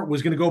car,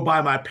 was going to go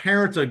buy my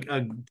parents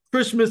a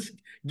Christmas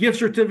gift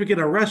certificate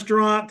at a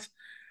restaurant.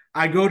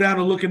 I go down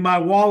to look in my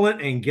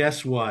wallet, and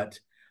guess what?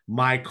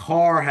 My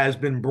car has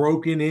been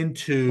broken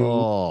into.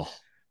 Oh.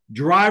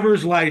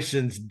 Driver's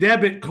license,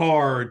 debit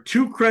card,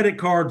 2 credit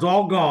cards,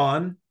 all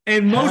gone.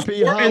 And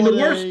Happy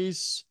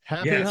holidays.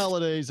 Happy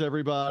holidays,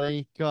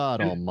 everybody. God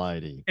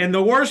almighty. And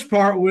the worst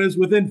part was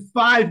within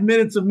 5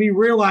 minutes of me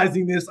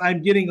realizing this,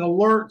 I'm getting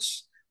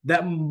alerts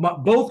that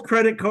both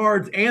credit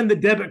cards and the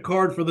debit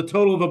card for the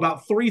total of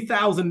about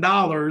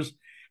 $3,000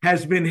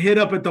 has been hit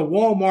up at the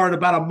Walmart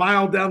about a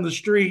mile down the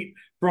street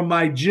from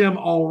my gym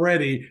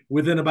already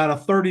within about a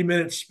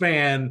 30-minute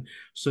span.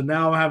 So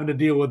now I'm having to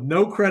deal with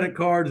no credit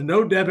cards,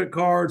 no debit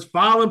cards,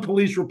 filing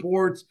police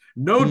reports,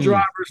 no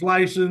driver's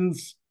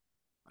license.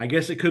 I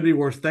guess it could be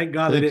worse. Thank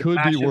God they didn't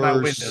smash my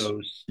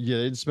windows. Yeah,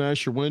 they didn't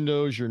smash your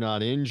windows. You're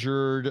not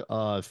injured.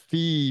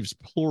 Thieves,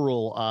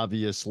 plural,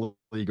 obviously,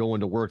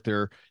 going to work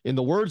there. In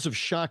the words of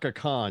Shaka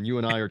Khan, you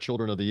and I are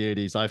children of the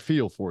 80s. I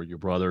feel for you,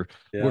 brother.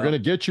 Yeah. We're going to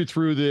get you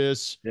through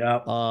this. Yeah.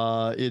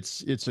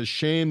 It's a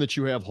shame that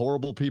you have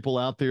horrible people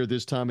out there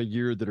this time of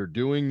year that are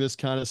doing this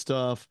kind of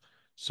stuff.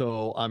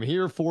 So I'm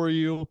here for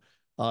you.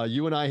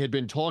 You and I had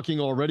been talking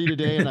already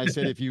today, and I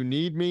said, if you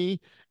need me,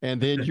 and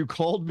then you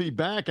called me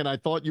back, and I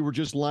thought you were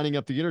just lining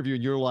up the interview,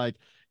 and you're like,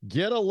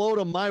 get a load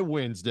of my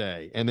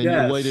Wednesday, and then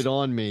you laid it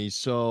on me.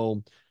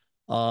 So,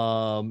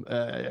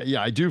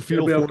 yeah, I do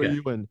feel for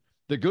you. And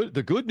the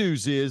good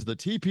news is the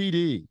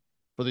TPD,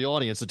 for the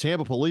audience, the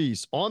Tampa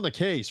Police, on the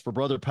case for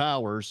Brother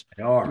Powers.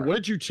 What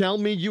did you tell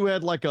me? You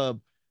had like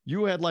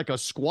a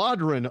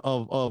squadron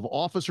of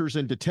officers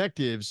and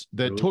detectives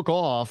that took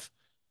off.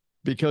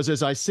 Because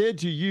as I said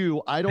to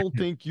you, I don't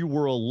think you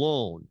were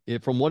alone.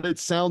 From what it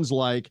sounds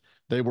like,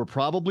 they were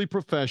probably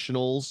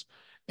professionals,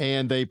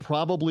 and they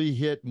probably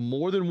hit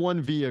more than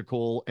one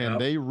vehicle, and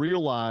they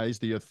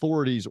realized, the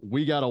authorities,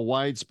 we got a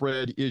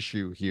widespread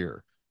issue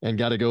here and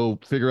got to go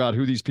figure out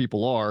who these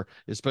people are,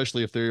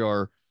 especially if they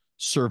are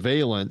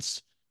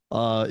surveillance.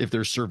 If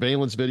there's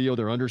surveillance video,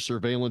 they're under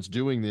surveillance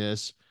doing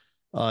this.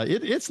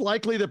 It's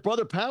likely that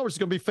Brother Powers is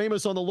going to be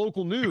famous on the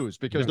local news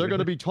because they're going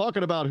to be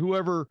talking about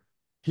whoever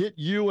hit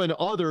you and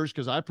others,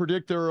 because I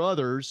predict there are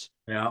others.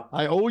 Yeah.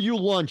 I owe you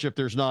lunch if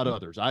there's not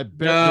others. I bet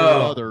there are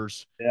No.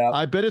 others. Yeah.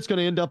 I bet it's going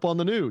to end up on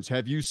the news.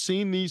 Have you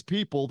seen these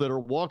people that are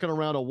walking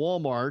around a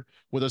Walmart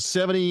with a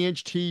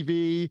 70-inch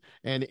TV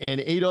and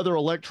 8 other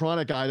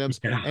electronic items,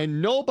 Yeah.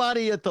 and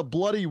nobody at the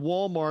bloody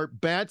Walmart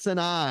bats an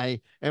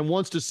eye and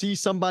wants to see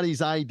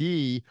somebody's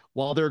ID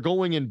while they're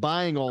going and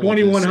buying all of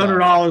this stuff?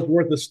 $2,100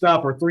 worth of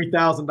stuff or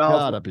 $3,000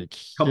 Gotta be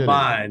kidding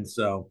combined. me.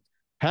 So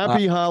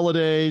Happy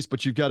holidays,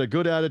 but you've got a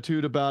good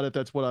attitude about it.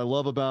 That's what I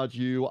love about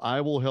you.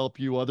 I will help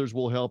you. Others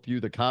will help you.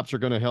 The cops are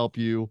going to help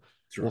you.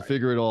 that's We'll right.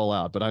 figure it all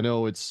out. But I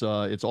know it's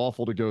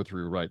awful to go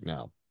through right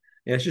now.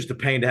 Yeah, it's just a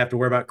pain to have to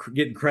worry about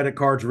getting credit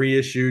cards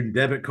reissued and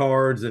debit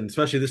cards, and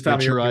especially this time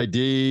Get of your year.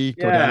 ID,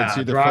 go down and Yeah,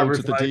 see the folks driver's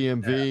at the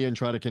license. DMV and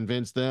try to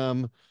convince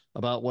them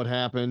about what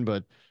happened.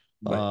 But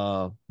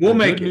We'll the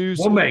make good it. news,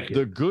 We'll make it.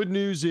 the good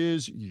news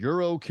is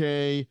you're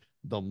okay.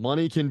 The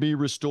money can be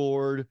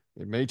restored.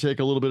 It may take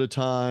a little bit of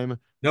time.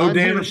 No I'm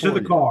here damage to for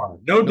the you. car.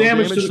 No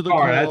damage to the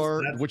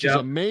car. Which is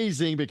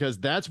amazing because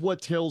that's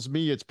what tells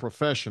me it's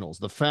professionals.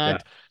 The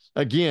fact,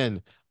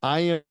 again,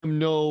 I am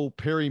no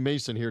Perry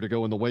Mason here to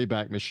go in the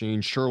Wayback Machine,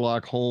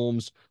 Sherlock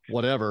Holmes,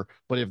 whatever.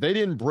 But if they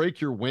didn't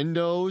break your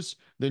windows,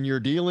 then you're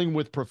dealing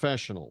with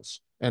professionals.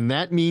 And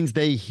that means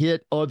they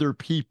hit other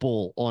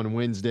people on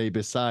Wednesday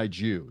besides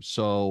you.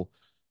 So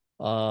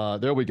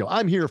there we go.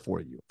 I'm here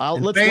for you.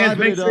 Let's fans,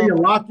 make sure you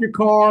lock your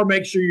car.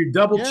 Make sure you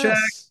double check.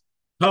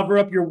 Cover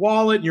up your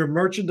wallet, your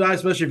merchandise,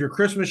 especially if you're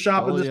Christmas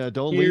shopping. Oh, yeah.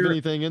 Don't leave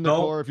anything in the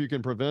car if you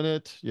can prevent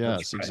it.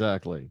 Yes,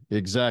 right.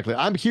 Exactly.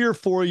 I'm here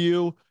for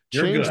you.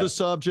 Change the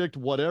subject,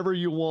 whatever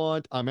you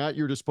want. I'm at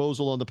your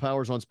disposal on the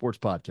Powers on Sports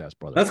podcast,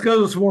 brother. Let's go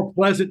to some more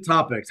pleasant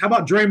topics. How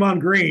about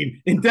Draymond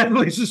Green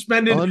indefinitely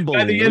suspended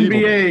by the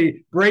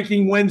NBA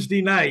breaking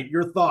Wednesday night?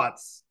 Your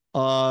thoughts?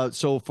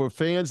 So for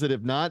fans that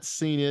have not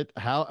seen it,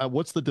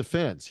 what's the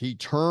defense? He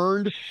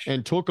turned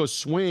and took a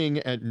swing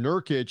at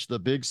Nurkic, the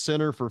big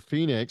center for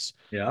Phoenix.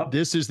 Yeah.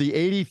 This is the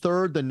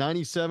 83rd, the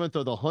 97th,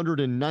 or the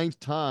 109th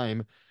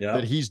time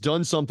that he's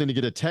done something to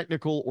get a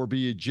technical or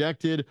be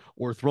ejected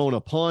or thrown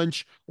a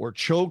punch or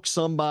choke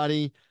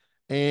somebody.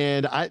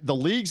 And the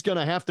league's going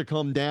to have to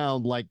come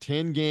down like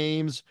 10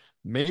 games,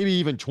 maybe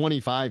even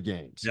 25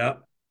 games. Yeah.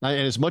 And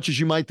as much as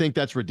you might think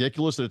that's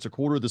ridiculous that it's a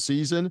quarter of the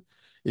season,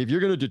 if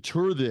you're going to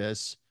deter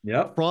this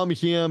from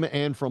him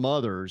and from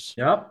others,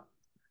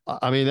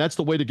 I mean, that's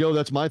the way to go.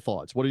 That's my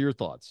thoughts. What are your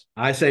thoughts?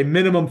 I say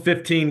minimum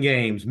 15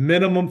 games,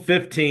 minimum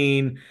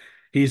 15.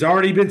 He's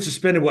already been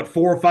suspended, 4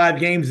 or 5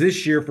 games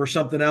this year for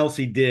something else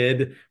he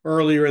did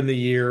earlier in the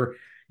year.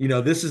 You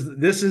know, this is,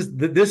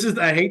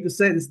 I hate to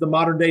say it, this is the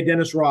modern day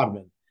Dennis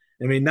Rodman.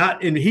 I mean,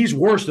 and he's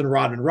worse than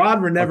Rodman.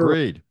 Rodman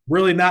never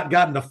really not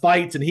got into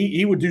fights, and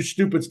he would do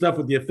stupid stuff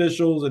with the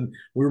officials, and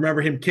we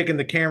remember him kicking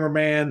the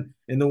cameraman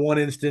in the one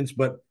instance.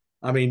 But,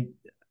 I mean,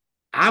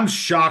 I'm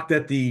shocked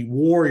that the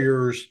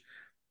Warriors,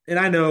 and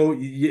I know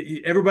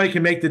everybody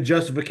can make the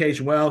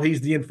justification, well,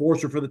 he's the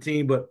enforcer for the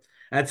team, but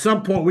at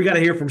some point we got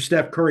to hear from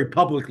Steph Curry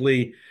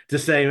publicly to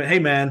say, hey,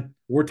 man,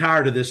 we're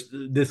tired of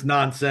this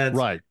nonsense.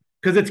 Right.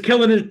 Because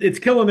it's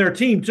killing their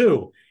team,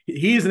 too.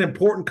 He's an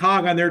important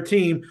cog on their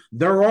team.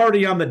 They're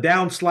already on the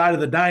downslide of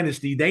the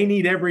dynasty. They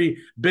need every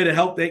bit of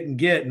help they can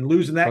get, and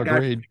losing that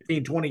guy for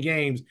 15, 20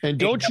 games. And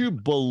don't you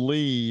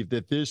believe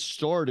that this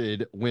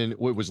started when it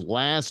was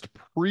last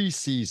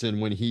preseason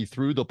when he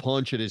threw the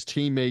punch at his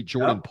teammate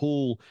Jordan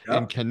Poole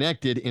and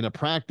connected in a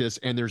practice,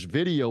 and there's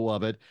video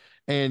of it.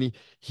 And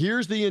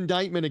here's the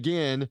indictment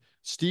again.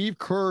 Steve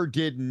Kerr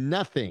did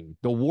nothing.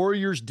 The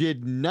Warriors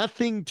did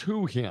nothing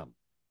to him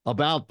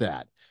about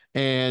that.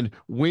 And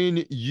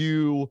when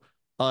you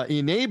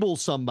enable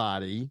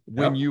somebody,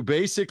 when you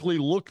basically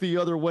look the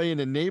other way and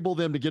enable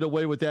them to get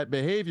away with that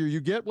behavior, you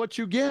get what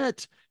you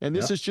get. And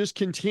this is just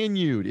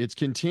continued. It's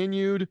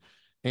continued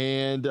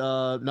and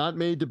not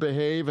made to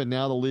behave. And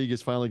now the league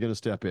is finally going to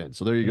step in.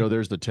 So there you go.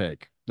 There's the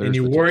take. And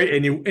you worry,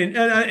 and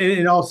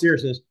in all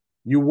seriousness,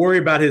 you worry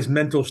about his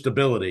mental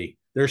stability.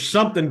 There's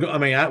something, I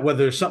mean, whether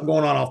there's something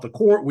going on off the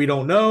court, we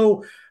don't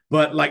know.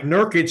 But like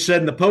Nurkic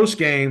said in the post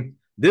game,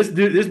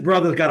 this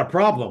brother's got a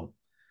problem.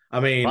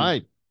 I mean,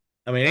 I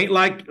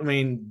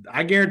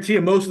guarantee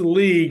you most of the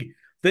league,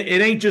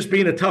 it ain't just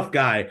being a tough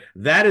guy.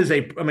 That is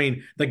the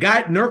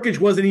guy, Nurkic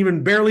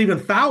wasn't barely even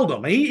fouled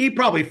him. He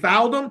probably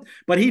fouled him,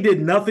 but he did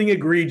nothing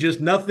egregious,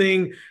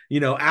 nothing,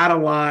 out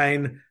of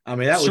line. I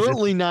mean, that was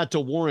certainly not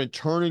to warrant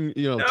turning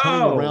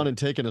around and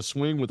taking a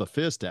swing with a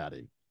fist at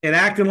him. And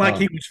acting like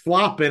he was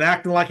flopping,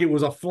 acting like it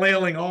was a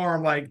flailing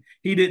arm, like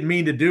he didn't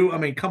mean to do. I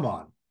mean, come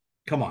on.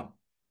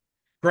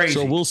 Crazy.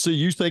 So we'll see.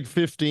 You think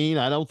 15.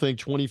 I don't think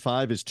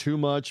 25 is too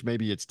much.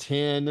 Maybe it's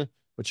 10,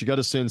 but you got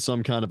to send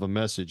some kind of a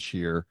message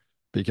here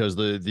because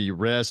the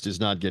rest is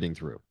not getting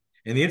through.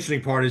 And the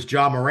interesting part is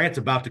Ja Morant's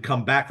about to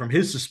come back from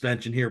his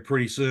suspension here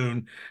pretty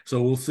soon.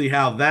 So we'll see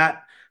how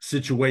that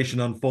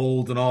situation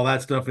unfolds and all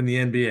that stuff in the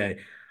NBA.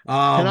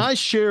 Can I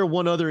share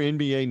one other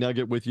NBA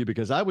nugget with you?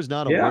 Because I was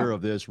not aware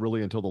of this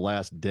really until the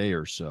last day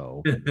or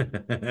so.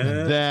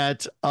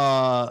 That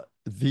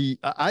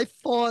I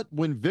thought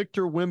when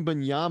Victor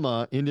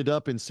Wembanyama ended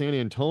up in San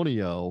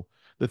Antonio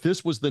that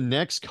this was the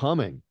next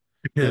coming,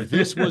 that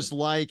this was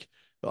like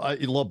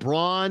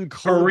LeBron,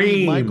 Kobe,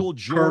 Kareem, Michael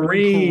Jordan,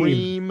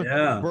 Kareem,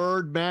 yeah.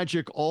 Bird,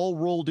 Magic, all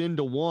rolled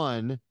into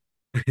one.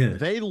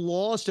 They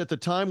lost at the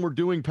time we're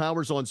doing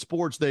Powers on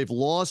Sports. They've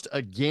lost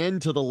again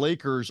to the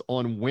Lakers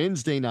on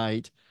Wednesday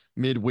night,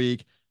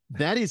 midweek.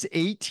 That is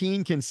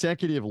 18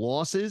 consecutive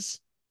losses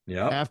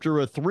Yep.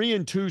 after a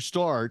 3-2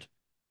 start.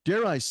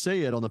 Dare I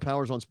say it on the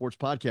Powers on Sports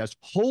podcast?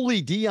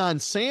 Holy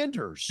Deion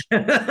Sanders.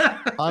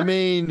 I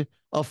mean,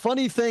 a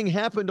funny thing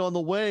happened on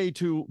the way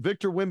to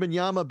Victor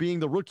Wembanyama being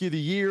the Rookie of the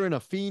Year and a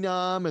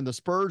phenom, and the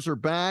Spurs are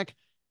back.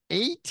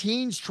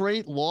 18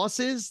 straight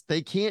losses.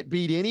 They can't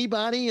beat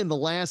anybody in the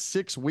last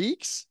 6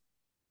 weeks.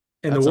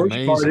 And That's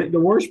the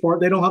worst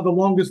part, they don't have the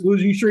longest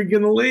losing streak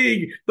in the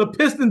league. The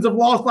Pistons have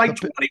lost like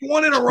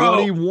 21 in a row.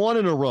 21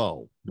 in a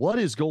row. What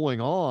is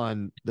going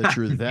on that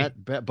you're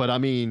that bad? But I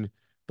mean,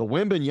 the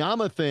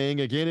Wembanyama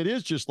thing, again, it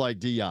is just like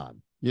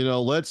Deion. You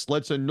know,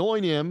 let's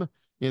anoint him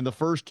in the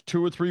first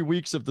 2 or 3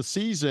 weeks of the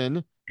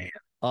season.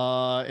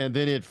 And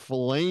then it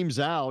flames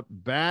out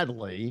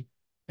badly.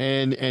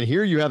 And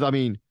here you have, I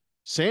mean,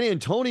 San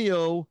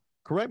Antonio,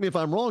 correct me if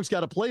I'm wrong, has got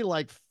to play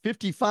like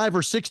 55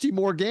 or 60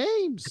 more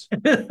games.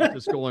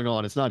 What's going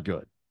on? It's not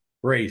good.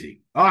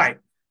 Crazy. All right.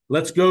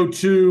 Let's go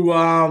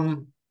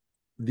to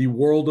the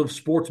world of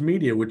sports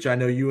media, which I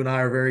know you and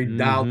I are very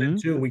dialed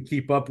into and we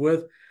keep up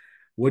with.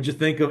 What'd you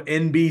think of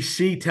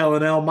NBC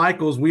telling Al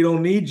Michaels, we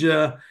don't need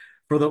you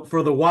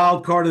for the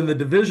wild card in the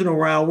divisional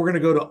round? We're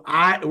going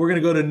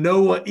to go to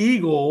Noah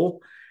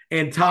Eagle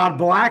and Todd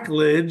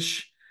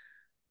Blackledge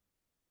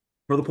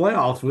for the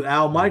playoffs with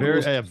Al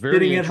Michaels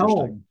sitting at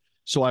home.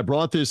 So I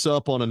brought this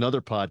up on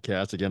another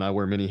podcast. Again, I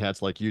wear many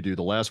hats like you do,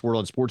 the Last Word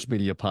on Sports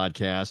Media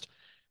podcast.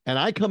 And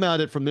I come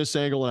at it from this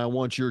angle, and I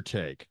want your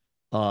take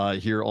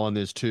here on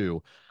this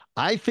too.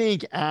 I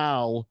think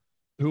Al,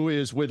 who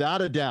is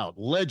without a doubt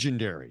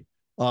legendary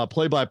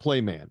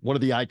play-by-play man, one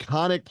of the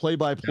iconic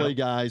play-by-play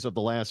guys of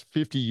the last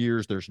 50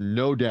 years, there's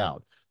no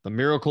doubt. The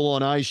Miracle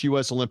on Ice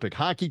U.S. Olympic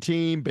hockey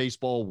team,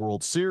 baseball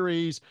World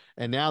Series,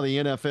 and now the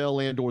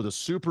NFL and or the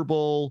Super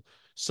Bowl,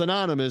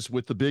 synonymous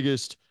with the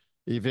biggest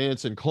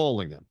events and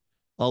calling them.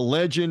 A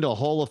legend, a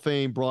Hall of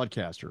Fame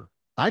broadcaster.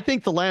 I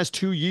think the last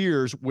 2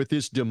 years with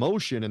this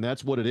demotion, and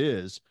that's what it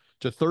is,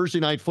 to Thursday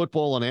Night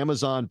Football on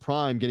Amazon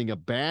Prime, getting a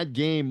bad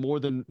game more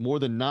than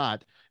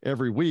not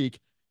every week,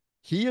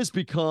 he has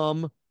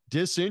become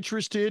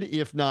disinterested,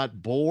 if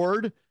not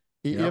bored,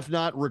 if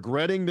not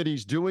regretting that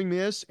he's doing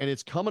this, and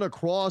it's coming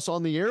across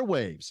on the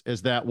airwaves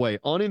as that way,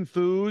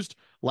 unenthused,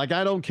 like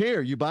I don't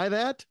care. You buy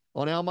that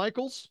on Al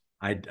Michaels?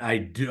 I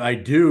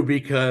do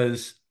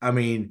because, I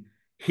mean,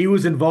 he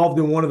was involved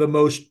in one of the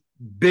most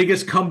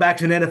biggest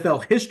comebacks in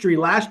NFL history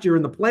last year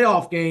in the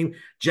playoff game,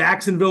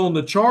 Jacksonville and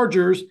the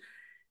Chargers.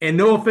 And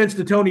no offense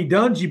to Tony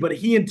Dungy, but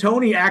he and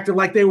Tony acted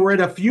like they were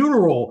at a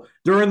funeral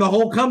during the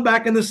whole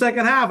comeback in the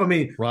second half. I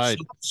mean,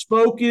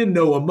 spoken,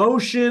 no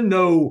emotion,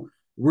 no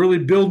really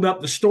building up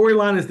the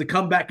storyline as the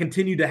comeback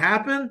continued to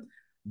happen.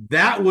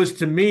 That was,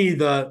 to me,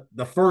 the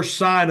first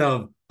sign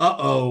of,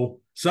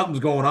 something's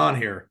going on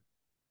here.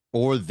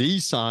 Or the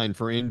sign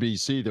for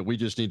NBC that we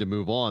just need to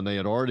move on. They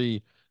had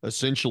already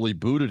essentially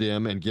booted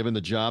him and given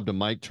the job to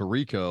Mike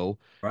Tirico.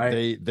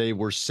 Right. They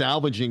were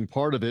salvaging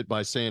part of it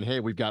by saying, hey,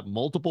 we've got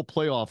multiple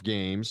playoff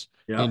games,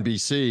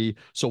 NBC,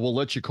 so we'll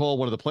let you call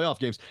one of the playoff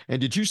games.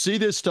 And did you see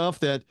this stuff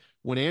that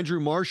when Andrew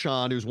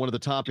Marchand, who's one of the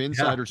top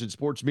insiders in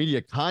sports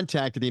media,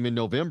 contacted him in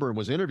November and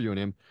was interviewing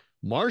him,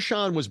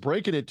 Marchand was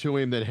breaking it to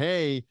him that,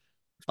 hey,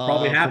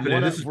 probably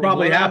happening. This is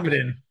probably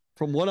happening.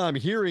 From what I'm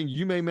hearing,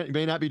 you may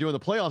not be doing the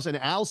playoffs. And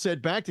Al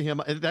said back to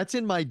him, that's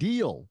in my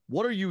deal.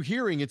 What are you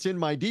hearing? It's in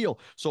my deal.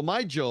 So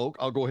my joke,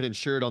 I'll go ahead and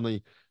share it on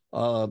the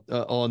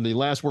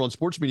Last Word on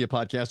Sports Media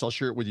podcast. I'll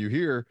share it with you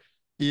here,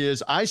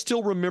 is I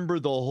still remember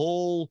the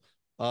whole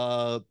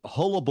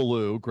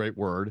hullabaloo, great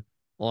word,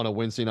 on a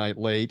Wednesday night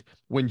late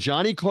when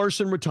Johnny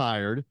Carson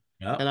retired.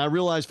 And I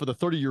realize for the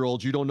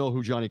 30-year-olds, you don't know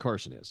who Johnny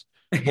Carson is.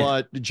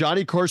 But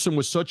Johnny Carson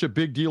was such a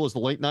big deal as the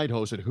late night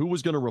host, and who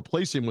was going to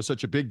replace him was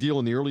such a big deal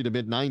in the early to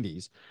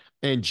mid-90s.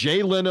 And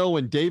Jay Leno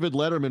and David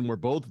Letterman were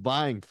both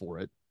vying for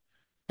it.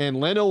 And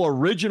Leno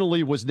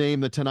originally was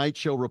named the Tonight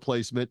Show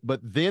replacement, but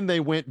then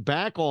they went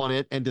back on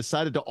it and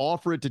decided to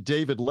offer it to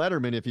David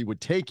Letterman if he would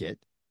take it.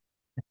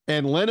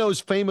 And Leno's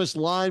famous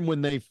line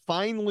when they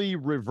finally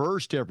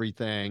reversed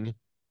everything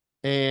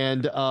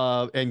and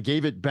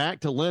gave it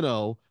back to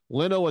Leno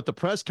at the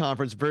press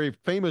conference very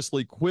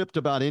famously quipped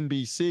about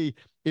NBC,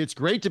 it's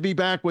great to be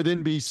back with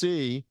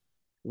NBC,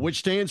 which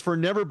stands for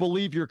never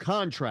believe your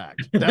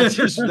contract. That's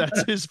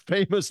his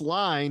famous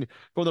line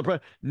from the press.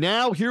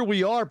 Now here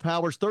we are,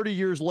 Powers, 30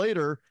 years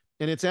later,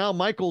 and it's Al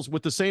Michaels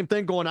with the same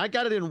thing going, I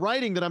got it in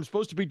writing that I'm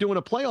supposed to be doing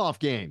a playoff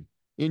game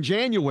in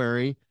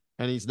January,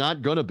 and he's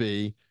not going to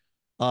be.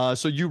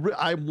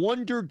 I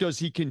wonder, does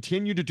he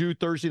continue to do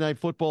Thursday Night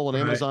Football on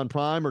Amazon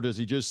Prime, or does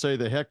he just say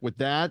the heck with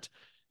that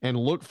and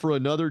look for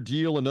another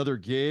deal, another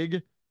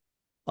gig?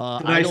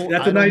 That's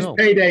a nice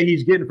payday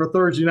he's getting for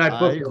Thursday Night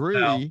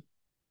Football.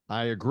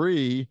 I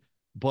agree.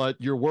 but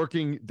you're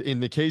working in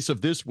the case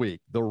of this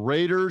week. The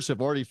Raiders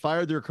have already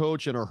fired their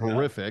coach and are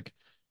horrific.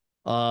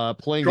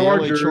 Playing the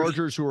LA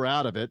Chargers, who are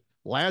out of it.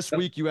 Last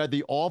week, you had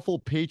the awful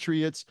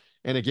Patriots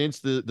and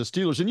against the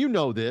Steelers. And you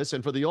know this,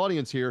 and for the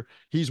audience here,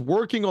 he's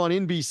working on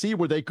NBC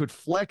where they could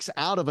flex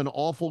out of an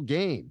awful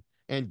game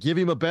and give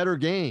him a better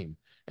game.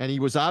 And he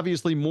was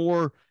obviously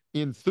more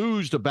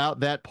enthused about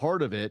that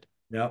part of it.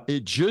 Yep.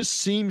 It just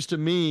seems to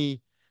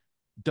me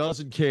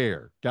doesn't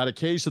care. Got a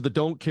case of the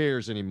don't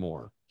cares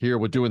anymore. Here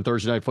with doing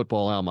Thursday Night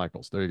Football, Al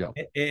Michaels. There you go.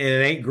 And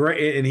it ain't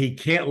great, and he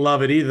can't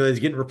love it either. He's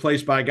getting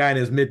replaced by a guy in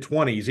his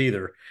mid-20s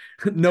either.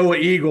 Noah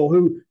Eagle,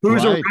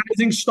 who's a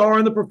rising star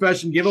in the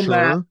profession. Give him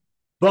that.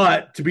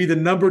 But to be the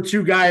number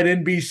 2 guy at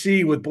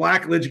NBC with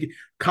Blackledge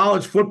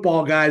college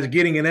football guys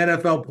getting an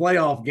NFL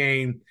playoff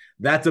game,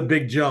 that's a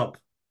big jump.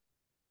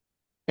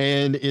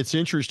 And it's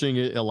interesting.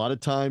 A lot of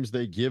times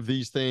they give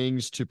these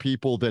things to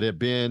people that have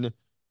been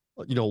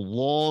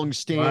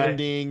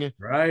long-standing,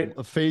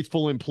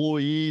 faithful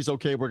employees.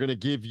 Okay, we're going to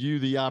give you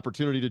the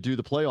opportunity to do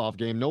the playoff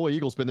game. Noah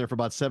Eagle's been there for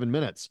about 7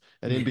 minutes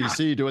at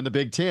NBC doing the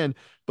Big Ten,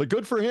 but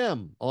good for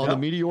him on the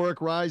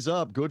meteoric rise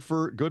up. Good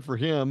for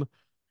him.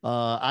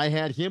 I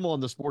had him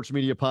on the Sports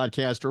Media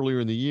Podcast earlier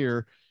in the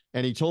year,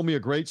 and he told me a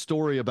great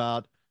story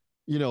about,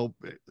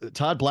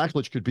 Todd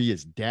Blackledge could be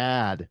his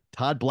dad.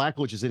 Todd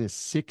Blackledge is in his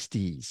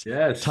 60s.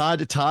 Yes.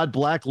 Todd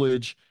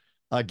Blackledge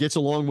gets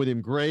along with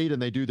him great, and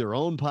they do their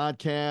own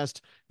podcast,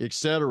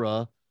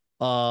 etc.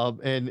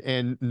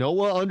 And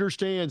Noah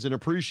understands and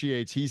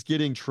appreciates he's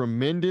getting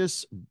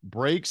tremendous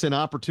breaks and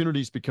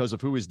opportunities because of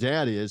who his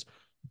dad is.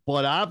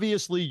 But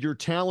obviously, you're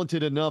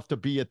talented enough to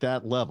be at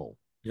that level,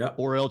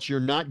 or else you're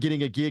not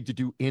getting a gig to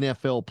do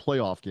NFL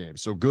playoff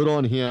games. So good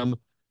on him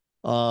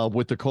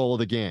with the call of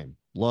the game.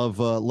 Love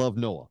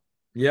Noah.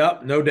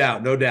 Yep, no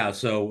doubt.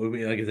 So,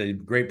 like I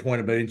said, great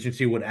point about it. You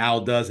see what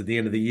Al does at the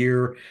end of the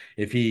year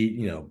if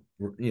he,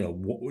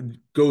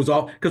 goes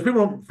off, because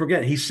people don't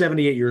forget he's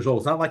 78 years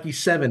old. It's not like he's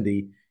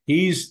 70.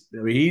 He's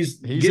at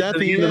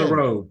the end of the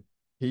road.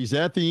 He's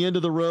at the end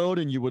of the road,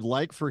 and you would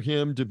like for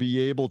him to be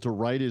able to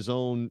write his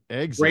own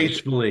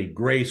exit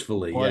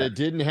gracefully. But it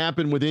didn't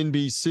happen with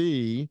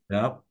NBC.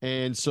 Yep.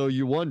 And so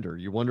you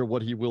wonder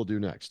what he will do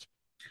next.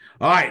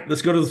 All right,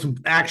 let's go to some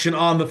action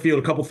on the field.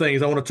 A couple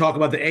things. I want to talk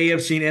about the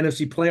AFC and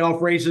NFC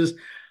playoff races.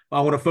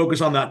 I want to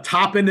focus on the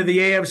top end of the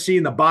AFC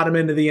and the bottom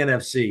end of the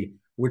NFC,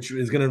 which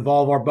is going to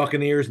involve our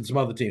Buccaneers and some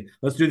other teams.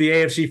 Let's do the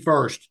AFC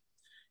first.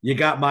 You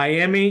got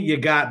Miami, you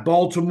got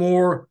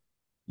Baltimore,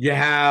 you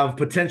have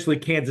potentially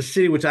Kansas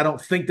City, which I don't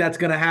think that's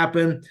going to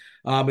happen.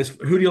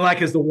 Who do you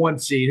like as the 1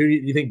 seed? Who do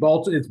you think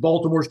it's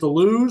Baltimore's to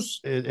lose?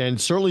 And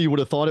certainly you would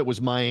have thought it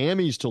was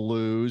Miami's to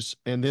lose,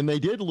 and then they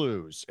did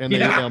lose. And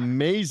they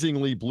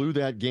amazingly blew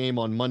that game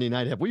on Monday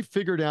night. Have we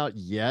figured out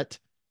yet?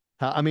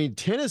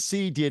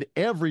 Tennessee did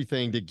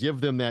everything to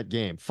give them that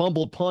game.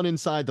 Fumbled punt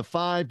inside the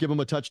 5, give them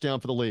a touchdown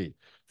for the lead.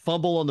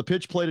 Fumble on the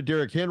pitch play to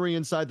Derrick Henry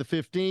inside the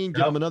 15,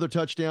 give them another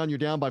touchdown. You're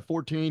down by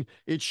 14.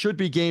 It should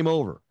be game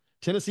over.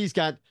 Tennessee's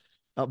got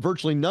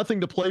virtually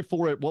nothing to play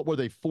for at,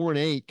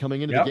 4-8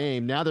 coming into the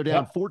game. Now they're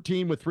down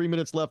 14 with 3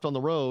 minutes left on the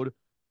road.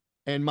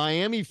 And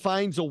Miami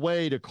finds a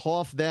way to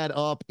cough that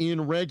up in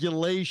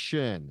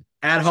regulation.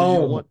 At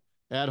home.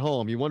 At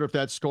home. You wonder if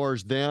that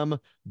scars them.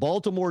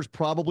 Baltimore's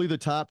probably the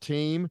top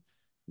team.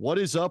 What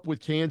is up with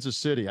Kansas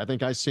City? I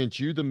think I sent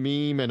you the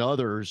meme and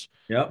others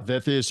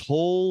that this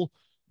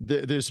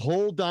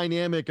whole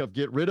dynamic of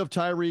get rid of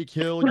Tyreek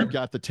Hill. You've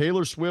got the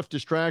Taylor Swift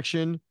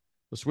distraction.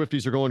 The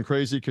Swifties are going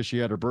crazy because she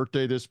had her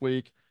birthday this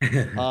week.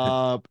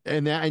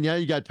 And now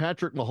you got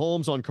Patrick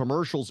Mahomes on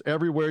commercials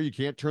everywhere. You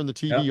can't turn the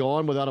TV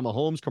on without a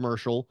Mahomes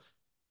commercial.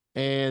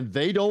 And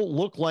they don't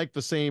look like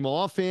the same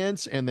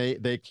offense, and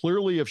they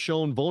clearly have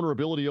shown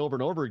vulnerability over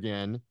and over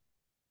again.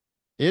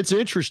 It's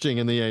interesting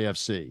in the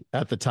AFC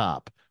at the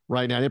top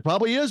right now. And it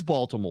probably is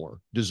Baltimore,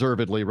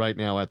 deservedly, right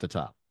now at the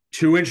top.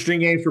 2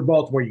 interesting games for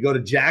Baltimore. You go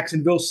to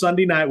Jacksonville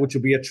Sunday night, which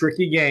will be a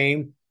tricky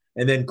game.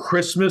 And then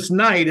Christmas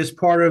night is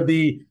part of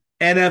the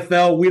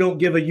NFL, we don't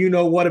give a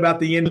you-know-what about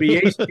the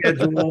NBA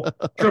schedule,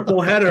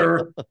 triple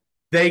header.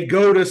 They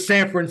go to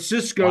San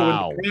Francisco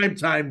in the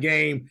primetime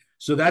game.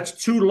 So that's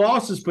 2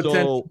 losses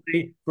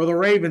potentially for the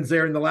Ravens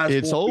there in the last 4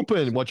 It's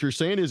open. weeks. What you're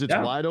saying is it's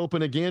wide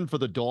open again for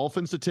the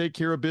Dolphins to take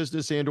care of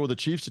business and or the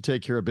Chiefs to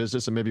take care of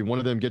business, and maybe one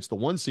of them gets the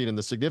 1 seed. And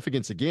the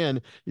significance,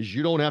 again, is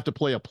you don't have to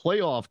play a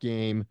playoff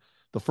game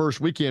the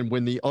first weekend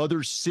when the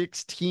other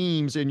 6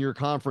 teams in your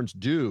conference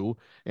do,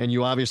 and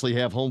you obviously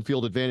have home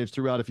field advantage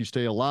throughout if you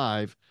stay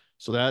alive.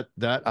 So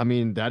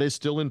that is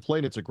still in play,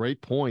 and it's a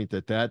great point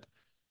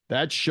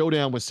that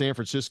showdown with San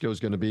Francisco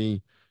is going to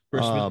be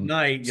Christmas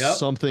night.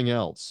 Something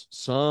else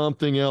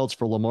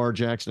for Lamar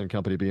Jackson and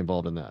company to be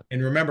involved in that.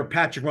 And remember,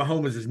 Patrick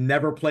Mahomes has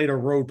never played a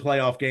road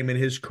playoff game in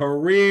his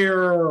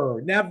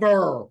career.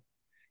 Never.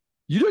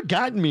 You'd have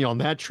gotten me on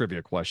that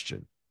trivia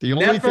question. The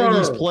only thing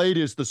he's played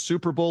is the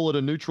Super Bowl at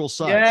a neutral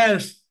site.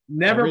 Yes,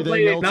 never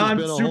played a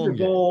non-Super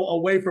Bowl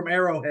away from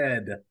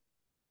Arrowhead.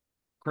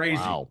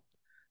 Crazy. Wow.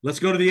 Let's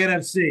go to the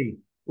NFC.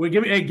 Wait,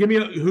 give me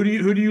who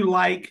do you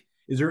like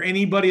Is there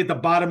anybody at the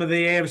bottom of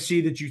the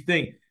AFC that you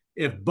think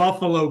if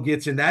Buffalo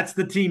gets in, that's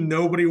the team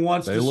nobody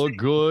wants They to look see?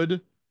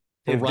 good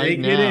for If right they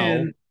get now.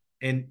 in,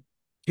 and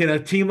can a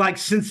team like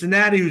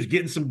Cincinnati, who's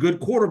getting some good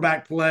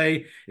quarterback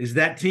play, is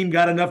that team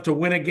got enough to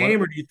win a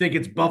game, or do you think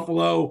it's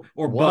Buffalo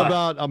or What bust?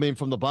 about, I mean,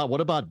 from the bottom,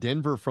 what about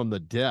Denver from the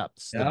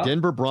depths? The Yeah.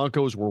 Denver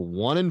Broncos were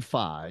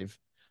 1-5.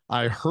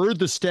 I heard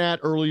the stat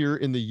earlier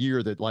in the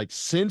year that, like,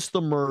 since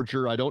the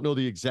merger, I don't know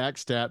the exact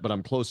stat, but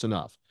I'm close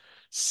enough.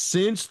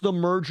 Since the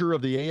merger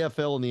of the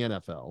AFL and the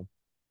NFL,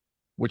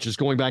 which is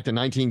going back to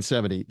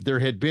 1970, there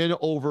had been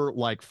over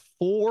like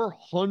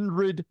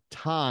 400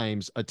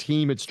 times a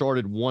team had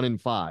started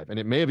 1-5, and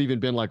it may have even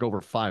been like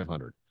over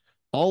 500.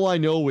 All I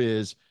know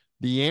is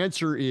the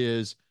answer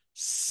is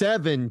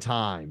 7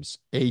 times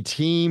a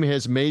team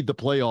has made the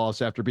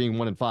playoffs after being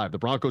 1-5. The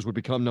Broncos would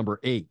become number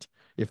 8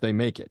 if they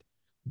make it.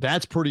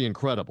 That's pretty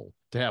incredible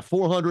to have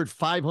 400,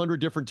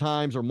 500 different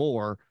times or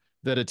more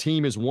that a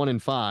team is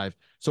 1-5.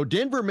 So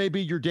Denver may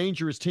be your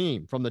dangerous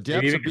team from the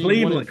depths of being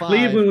Cleveland, 1-5.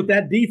 Cleveland with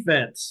that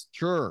defense.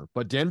 Sure,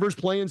 but Denver's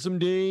playing some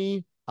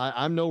D.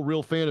 I'm no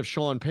real fan of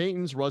Sean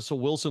Payton's. Russell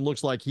Wilson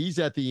looks like he's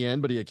at the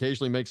end, but he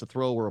occasionally makes a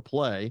throw or a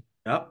play.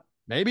 Yep.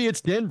 Maybe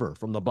it's Denver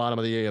from the bottom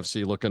of the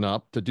AFC looking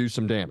up to do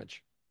some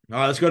damage. All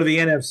right, let's go to the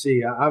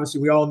NFC.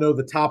 Obviously, we all know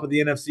the top of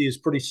the NFC is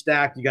pretty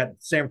stacked. You got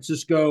San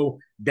Francisco,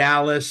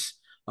 Dallas,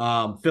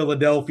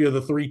 Philadelphia,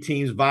 the 3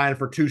 teams vying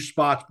for 2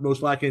 spots.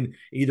 Most likely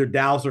either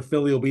Dallas or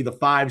Philly will be the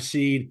 5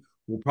 seed.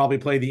 We'll probably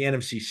play the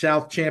NFC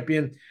South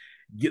champion.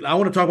 I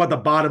want to talk about the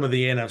bottom of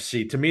the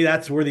NFC. To me,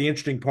 that's where the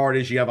interesting part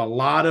is. You have a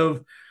lot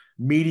of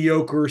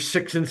mediocre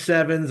 6 and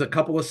 7s, a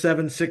couple of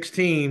 7-6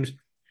 teams.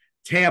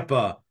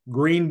 Tampa,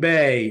 Green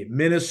Bay,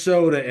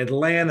 Minnesota,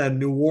 Atlanta,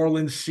 New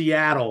Orleans,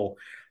 Seattle.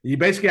 You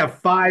basically have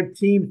 5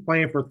 teams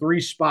playing for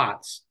 3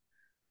 spots.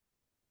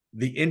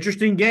 The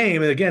interesting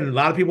game, and again, a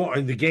lot of people,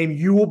 the game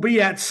you will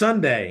be at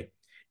Sunday,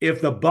 if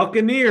the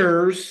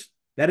Buccaneers,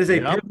 that is a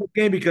pivotal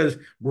game because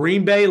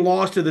Green Bay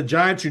lost to the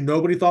Giants, who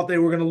nobody thought they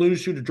were going to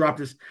lose to drop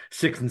to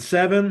 6 and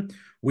 7.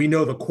 We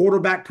know the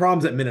quarterback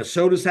problems that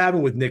Minnesota's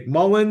having with Nick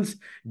Mullins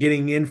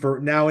getting in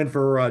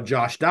for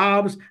Josh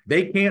Dobbs.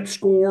 They can't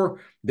score.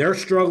 They're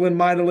struggling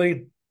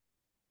mightily.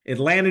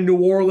 Atlanta,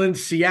 New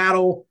Orleans,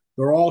 Seattle,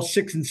 they're all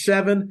 6 and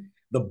 7.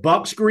 The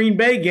Bucs Green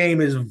Bay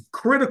game is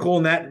critical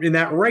in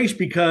that race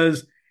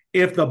because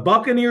if the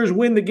Buccaneers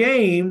win the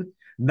game,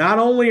 not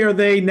only are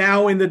they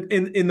now in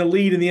the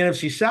lead in the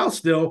NFC South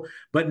still,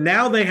 but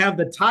now they have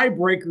the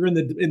tiebreaker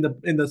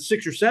in the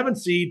 6 or 7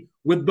 seed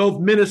with both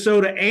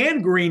Minnesota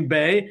and Green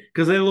Bay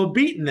because they'll have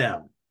beaten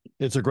them.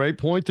 It's a great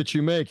point that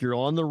you make. You're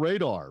on the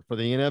radar for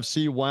the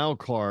NFC wild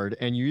card,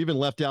 and you even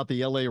left out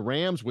the LA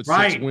Rams with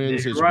 6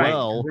 wins as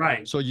well.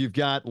 Right. So you've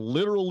got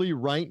literally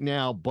right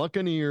now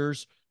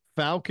Buccaneers,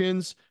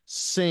 Falcons,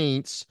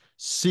 Saints,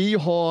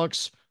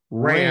 Seahawks,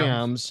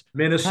 Rams,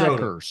 Minnesota.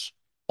 Packers,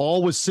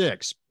 all with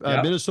 6.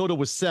 Yep. Minnesota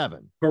was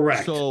 7.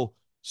 Correct.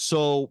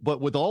 So, but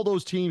with all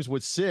those teams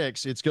with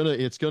 6, it's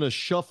gonna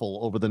shuffle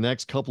over the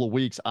next couple of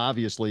weeks,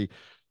 obviously.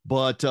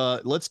 But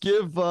let's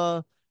give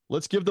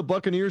the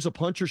Buccaneers a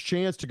puncher's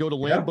chance to go to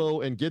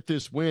Lambeau and get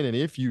this win. And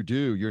if you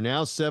do, you're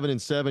now 7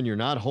 and 7. You're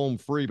not home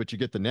free, but you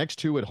get the next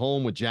 2 at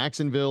home with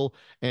Jacksonville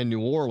and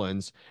New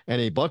Orleans,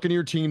 and a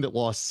Buccaneer team that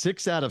lost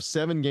 6 out of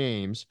 7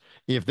 games.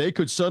 If they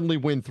could suddenly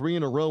win 3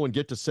 in a row and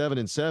get to 7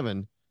 and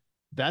 7,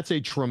 that's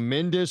a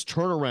tremendous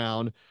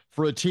turnaround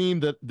for a team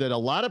that a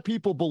lot of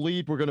people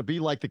believed were going to be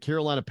like the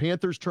Carolina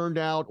Panthers turned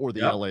out, or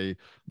the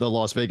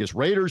Las Vegas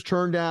Raiders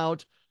turned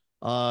out.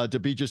 To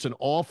be just an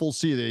awful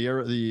season,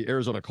 the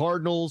Arizona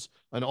Cardinals,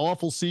 an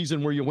awful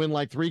season where you win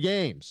like 3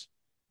 games.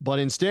 But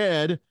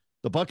instead,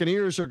 the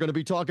Buccaneers are going to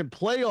be talking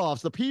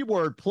playoffs, the P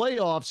word,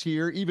 playoffs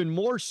here, even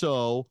more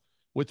so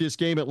with this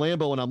game at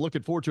Lambeau, and I'm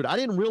looking forward to it. I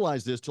didn't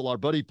realize this till our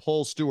buddy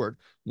Paul Stewart,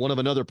 one of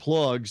another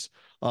plugs,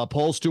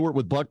 Paul Stewart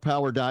with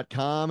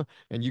buckpower.com,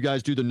 and you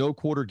guys do the No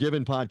Quarter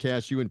Given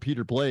podcast, you and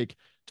Peter Blake,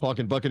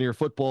 talking Buccaneer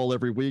football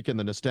every week and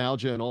the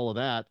nostalgia and all of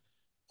that.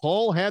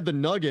 Paul had the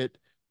nugget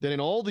that in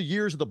all the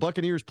years of the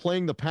Buccaneers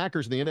playing the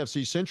Packers in the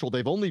NFC Central,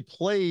 they've only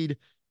played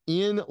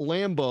in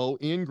Lambeau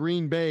in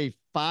Green Bay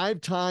 5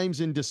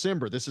 times in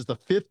December. This is the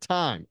 5th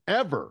time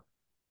ever.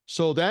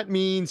 So that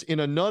means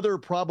in another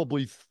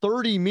probably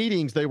 30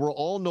 meetings, they were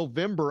all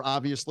November,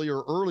 obviously,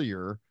 or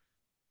earlier.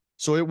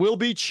 So it will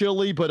be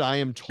chilly, but I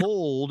am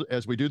told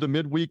as we do the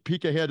midweek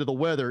peek ahead of the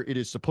weather, it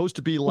is supposed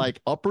to be like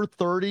upper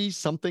 30s,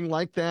 something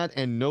like that,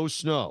 and no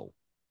snow.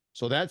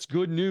 So that's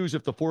good news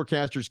if the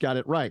forecasters got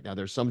it right. Now,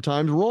 they're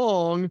sometimes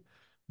wrong,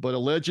 but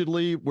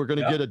allegedly we're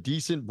going to get a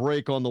decent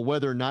break on the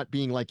weather not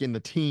being like in the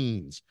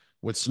teens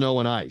with snow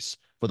and ice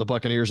for the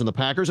Buccaneers and the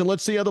Packers. And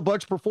let's see how the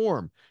Bucs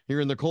perform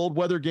here in the cold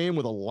weather game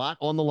with a lot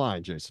on the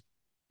line, Jason.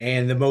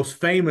 And the most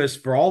famous,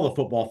 for all the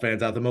football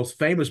fans out, the most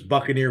famous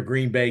Buccaneer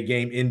Green Bay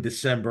game in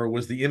December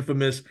was the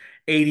infamous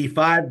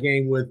 85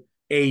 game with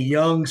a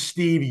young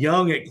Steve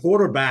Young at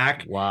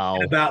quarterback. Wow.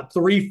 And about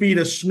 3 feet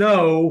of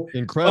snow.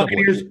 Incredible.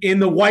 Buccaneers in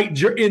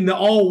the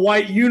all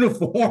white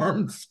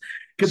uniforms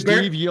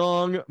Steve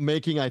Young,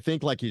 making, I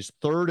think, like his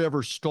third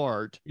ever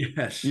start,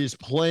 Yes. is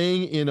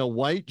playing in a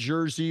white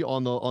jersey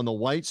on the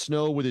white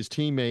snow with his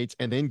teammates,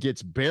 and then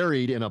gets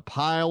buried in a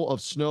pile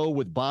of snow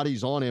with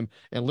bodies on him,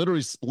 and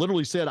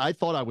literally said, "I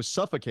thought I was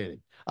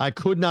suffocating. I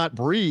could not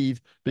breathe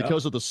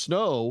because of the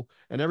snow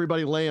and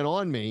everybody laying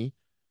on me."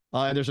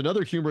 And there's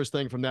another humorous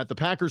thing from that. The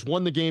Packers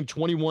won the game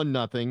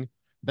 21-0.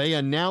 They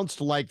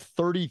announced like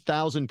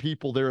 30,000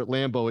 people there at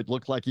Lambeau. It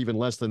looked like even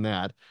less than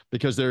that,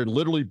 because there had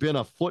literally been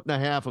a foot and a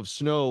half of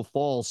snow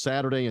fall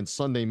Saturday and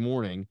Sunday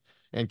morning,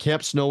 and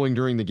kept snowing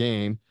during the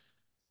game.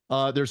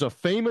 There's a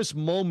famous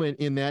moment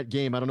in that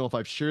game. I don't know if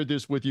I've shared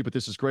this with you, but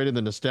this is great in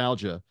the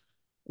nostalgia,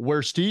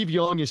 where Steve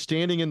Young is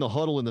standing in the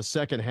huddle in the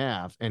second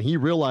half, and he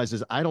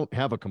realizes, I don't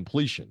have a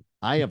completion.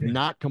 I have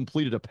not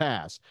completed a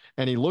pass.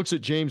 And he looks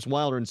at James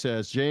Wilder and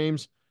says,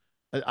 "James,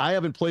 I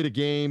haven't played a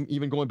game,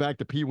 even going back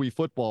to Pee Wee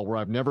football, where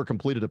I've never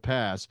completed a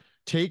pass.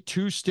 Take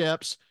 2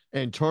 steps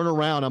and turn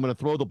around. I'm going to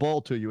throw the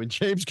ball to you." And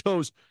James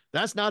goes,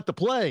 "That's not the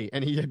play."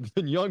 And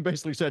Young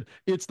basically said,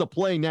 "It's the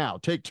play now.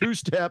 Take 2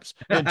 steps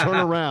and turn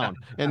around."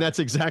 And that's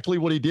exactly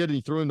what he did. And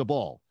he threw him the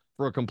ball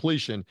for a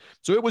completion.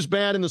 So it was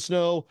bad in the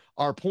snow.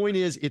 Our point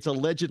is, it's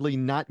allegedly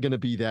not going to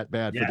be that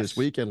bad for this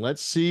week. And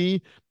let's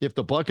see if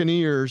the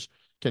Buccaneers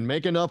can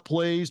make enough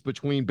plays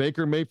between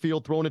Baker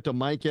Mayfield throwing it to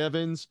Mike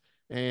Evans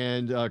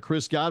and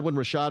Chris Godwin,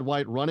 Rachaad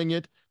White running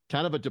it.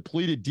 Kind of a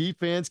depleted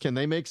defense. Can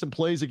they make some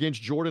plays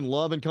against Jordan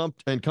Love and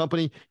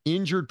company?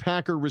 Injured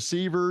Packer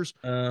receivers.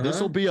 This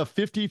will be a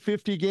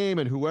 50-50 game,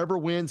 and whoever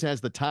wins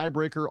has the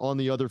tiebreaker on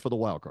the other for the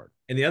wild card.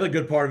 And the other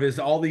good part of it is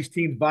all these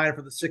teams vying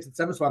for the 6th and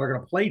 7th spot are going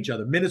to play each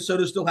other.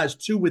 Minnesota still has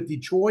 2 with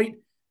Detroit.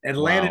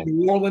 Atlanta and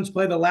New Orleans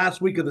play the last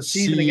week of the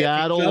season against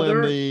each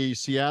other.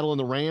 Seattle and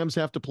the Rams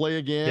have to play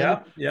again.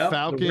 Yep.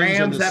 Falcons the Rams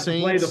and the have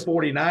Saints, to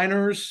play the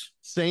 49ers.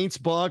 Saints,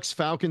 Bucs,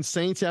 Falcons,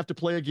 Saints have to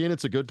play again.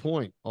 It's a good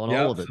point on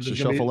all of it to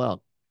shuffle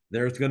out.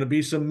 There's going to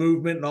be some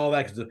movement and all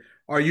that.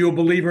 Are you a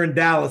believer in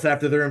Dallas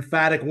after their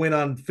emphatic win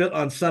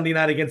on Sunday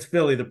night against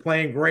Philly? They're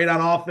playing great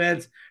on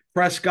offense.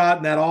 Prescott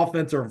and that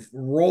offense are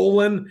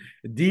rolling.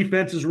 The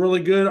defense is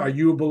really good. Are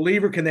you a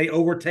believer? Can they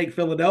overtake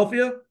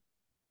Philadelphia?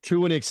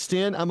 To an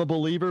extent, I'm a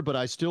believer, but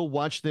I still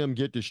watch them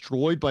get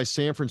destroyed by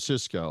San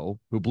Francisco,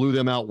 who blew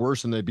them out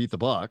worse than they beat the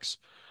Bucs.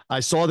 I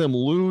saw them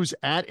lose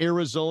at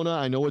Arizona.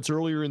 I know it's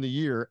earlier in the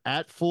year,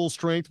 at full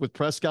strength with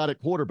Prescott at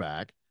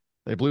quarterback.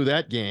 They blew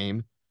that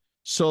game.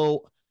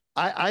 So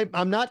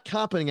I'm not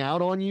copping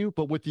out on you,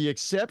 but with the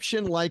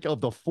exception like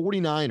of the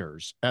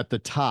 49ers at the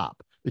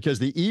top, because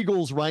the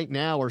Eagles right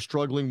now are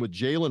struggling with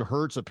Jalen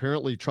Hurts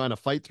apparently trying to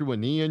fight through a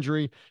knee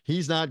injury.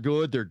 He's not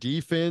good. Their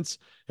defense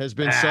has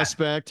been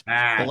suspect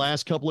the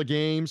last couple of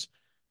games.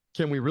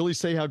 Can we really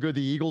say how good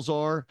the Eagles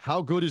are?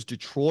 How good is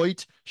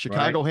Detroit?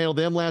 Chicago handled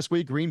them last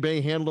week. Green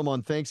Bay handled them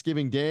on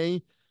Thanksgiving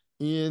Day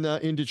in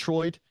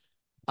Detroit.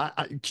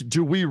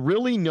 Do we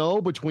really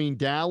know between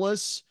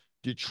Dallas,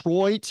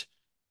 Detroit,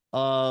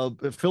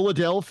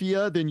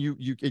 Philadelphia, then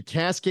it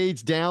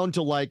cascades down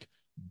to like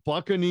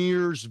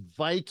Buccaneers,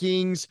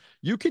 Vikings?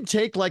 You can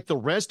take like the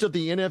rest of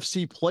the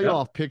NFC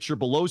playoff picture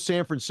below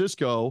San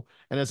Francisco,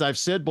 and as I've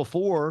said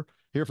before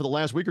here for the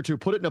last week or two,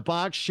 put it in a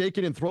box, shake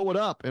it, and throw it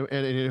up,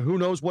 and who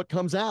knows what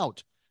comes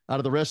out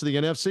of the rest of the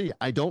NFC.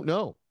 I don't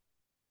know.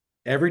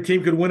 Every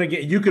team could win a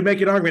game. You could make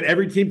an argument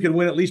every team could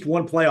win at least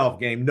one playoff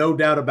game. No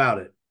doubt about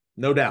it.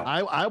 No doubt.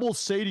 I will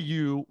say to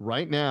you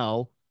right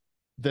now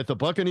that the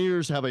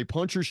Buccaneers have a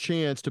puncher's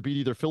chance to beat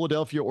either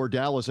Philadelphia or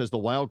Dallas as the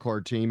wild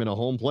card team in a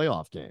home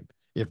playoff game.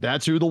 If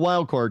that's who the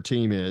wild card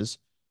team is,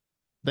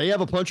 they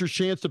have a puncher's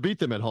chance to beat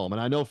them at home.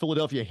 And I know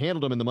Philadelphia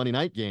handled them in the Monday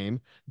night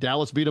game.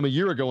 Dallas beat them a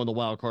year ago in the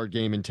wild card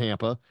game in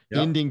Tampa,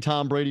 ending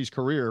Tom Brady's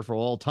career for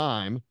all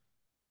time.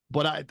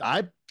 But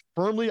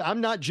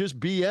I'm not just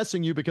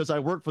BSing you because I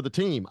work for the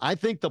team. I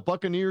think the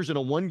Buccaneers in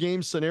a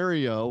one-game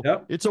scenario,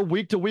 it's a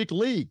week-to-week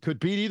league, could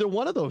beat either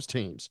one of those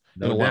teams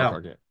in a wild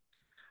card game.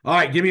 All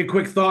right, give me a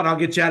quick thought. I'll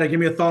get you out of. Give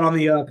me a thought on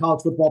the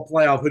college football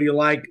playoff. Who do you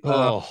like?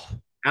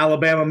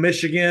 Alabama,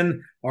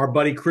 Michigan. Our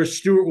buddy Chris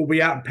Stewart will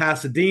be out in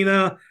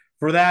Pasadena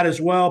for that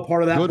as well.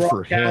 Part of that. Good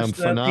for him.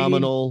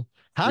 Phenomenal.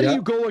 How do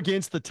you go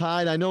against the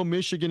tide? I know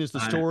Michigan is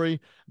the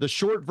story. The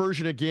short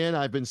version, again,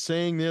 I've been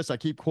saying this. I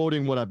keep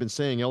quoting what I've been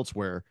saying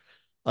elsewhere.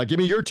 Give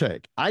me your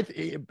take.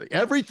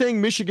 Everything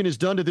Michigan has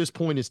done to this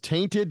point is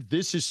tainted.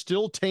 This is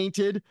still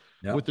tainted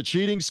with the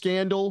cheating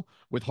scandal,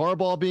 with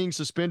Harbaugh being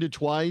suspended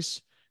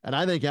twice. And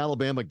I think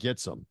Alabama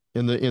gets them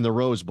in the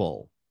Rose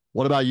Bowl.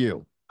 What about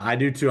you? I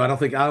do too. I don't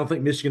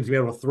think Michigan's gonna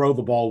be able to throw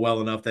the ball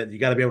well enough. That you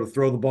got to be able to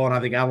throw the ball, and I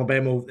think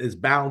Alabama is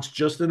balanced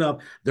just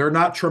enough. They're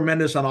not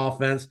tremendous on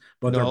offense,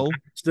 but they're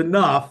balanced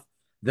enough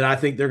that I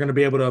think they're going to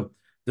be able to.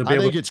 I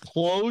think it's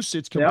close.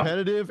 It's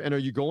competitive. And are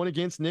you going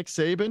against Nick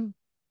Saban?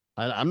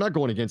 I'm not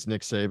going against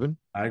Nick Saban.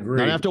 I agree.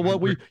 Not after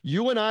what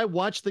you and I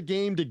watched the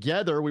game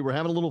together. We were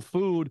having a little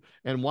food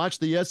and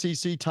watched the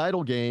SEC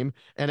title game,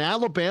 and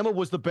Alabama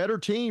was the better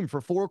team for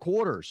 4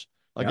 quarters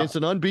against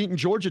an unbeaten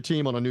Georgia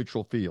team on a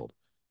neutral field.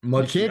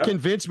 You can't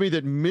convince me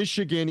that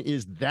Michigan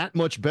is that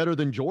much better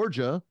than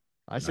Georgia.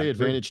 I say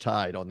advantage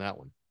Tide on that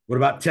one. What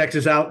about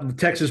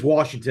Texas,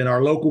 Washington?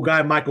 Our local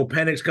guy, Michael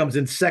Penix, comes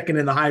in second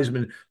in the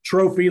Heisman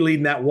Trophy,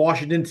 leading that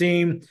Washington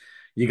team.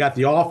 You got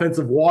the offense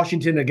of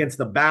Washington against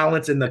the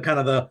balance and the kind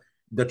of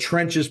the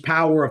trenches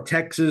power of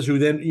Texas, who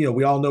then,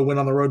 we all know went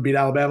on the road, beat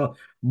Alabama.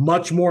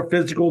 Much more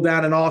physical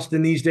down in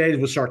Austin these days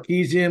with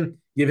Sarkisian.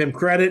 Give him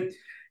credit.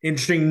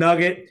 Interesting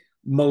nugget.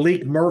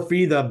 Malik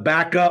Murphy, the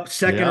backup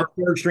second or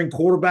third string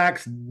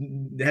quarterbacks,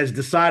 has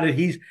decided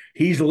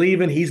he's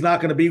leaving. He's not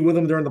going to be with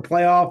them during the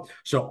playoff.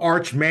 So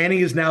Arch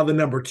Manning is now the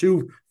number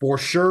 2 for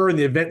sure. In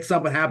the event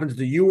something happens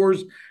to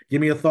yours, give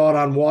me a thought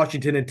on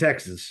Washington and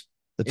Texas.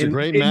 It's a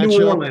great matchup.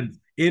 New Orleans.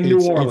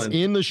 New Orleans. It's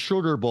in the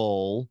Sugar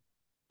Bowl.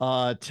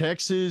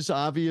 Texas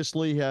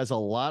obviously has a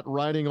lot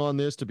riding on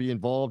this to be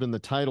involved in the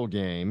title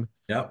game.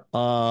 Yep.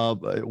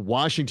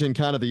 Washington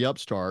kind of the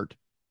upstart.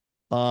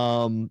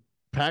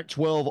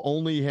 Pac-12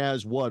 only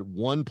has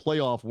one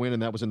playoff win,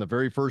 and that was in the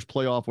very first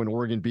playoff when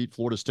Oregon beat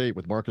Florida State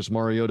with Marcus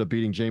Mariota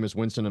beating Jameis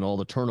Winston and all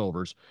the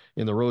turnovers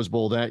in the Rose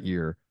Bowl that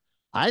year.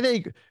 I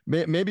think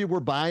maybe we're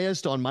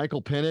biased on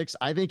Michael Penix.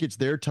 I think it's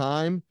their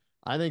time.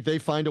 I think they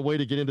find a way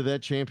to get into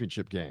that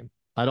championship game.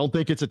 I don't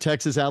think it's a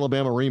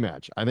Texas-Alabama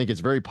rematch. I think it's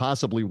very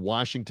possibly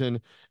Washington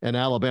and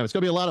Alabama. It's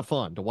going to be a lot of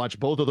fun to watch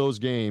both of those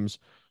games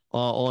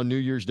on New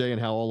Year's Day and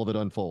how all of it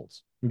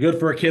unfolds. Good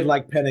for a kid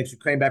like Penix, who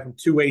came back from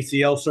 2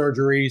 ACL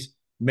surgeries,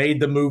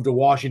 made the move to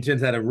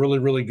Washington's, had a really,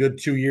 really good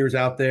 2 years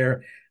out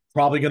there.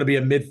 Probably going to be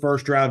a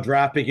mid-first round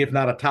draft pick, if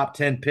not a top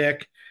 10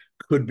 pick.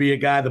 Could be a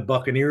guy on the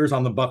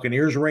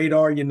Buccaneers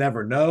radar. You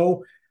never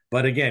know.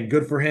 But again,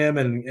 good for him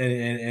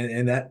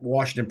and that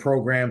Washington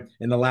program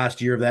in the last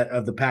year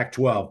of the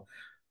Pac-12.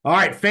 All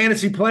right,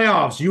 fantasy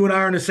playoffs. You and I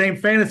are in the same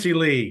fantasy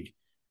league.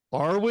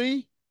 Are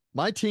we?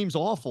 My team's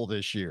awful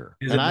this year.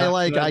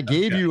 I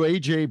gave you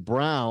A.J.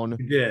 Brown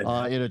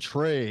in a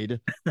trade.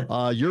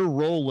 You're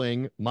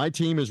rolling. My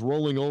team is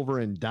rolling over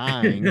and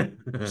dying.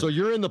 So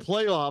you're in the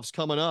playoffs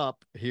coming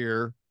up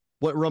here.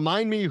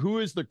 Remind me, who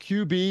is the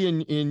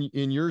QB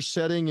in your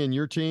setting in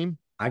your team?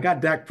 I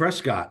got Dak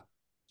Prescott.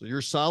 So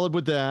you're solid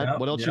with that.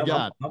 What else you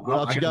got? What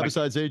else you got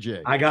besides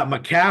AJ? I got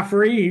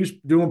McCaffrey. He's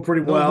doing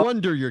pretty well. No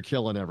wonder you're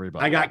killing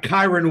everybody. I got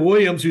Kyron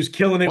Williams, who's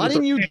killing it. Why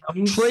didn't you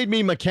trade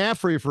me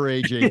McCaffrey for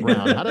AJ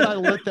Brown? How did I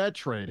let that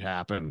trade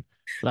happen?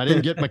 I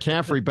didn't get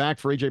McCaffrey back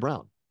for AJ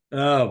Brown.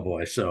 Oh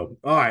boy. So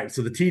all right.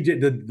 So the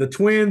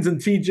Twins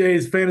and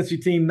TJ's fantasy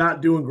team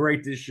not doing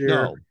great this year.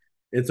 No.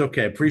 It's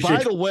okay. Appreciate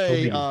it.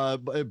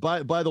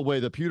 By the way,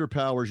 the Pewter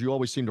Powers, you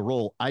always seem to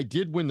roll. I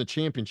did win the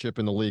championship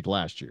in the league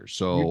last year,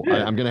 so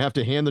I'm going to have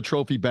to hand the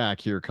trophy back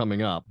here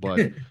coming up.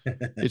 But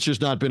it's just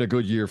not been a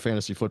good year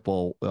fantasy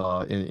football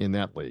in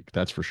that league.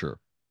 That's for sure.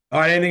 All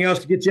right. Anything else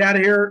to get you out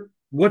of here?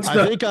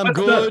 I think I'm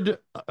good.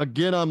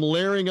 Again, I'm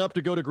layering up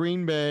to go to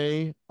Green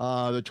Bay.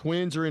 The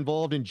Twins are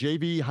involved in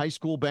JV high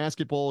school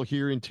basketball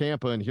here in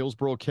Tampa and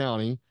Hillsborough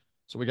County,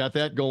 so we got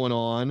that going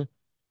on.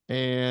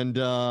 And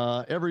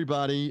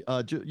everybody,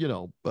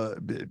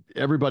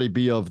 everybody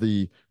be of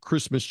the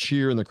Christmas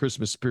cheer and the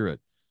Christmas spirit,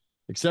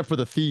 except for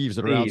the thieves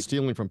that are out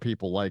stealing from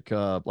people like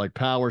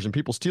Powers and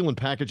people stealing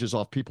packages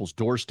off people's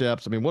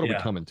doorsteps. I mean, what are we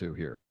coming to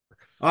here?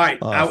 All right,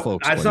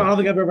 folks. I don't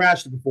think I've ever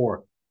asked you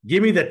before.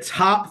 Give me the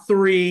top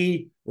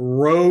 3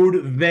 road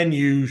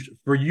venues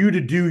for you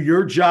to do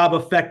your job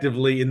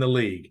effectively in the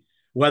league,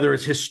 whether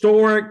it's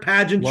historic,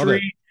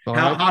 pageantry,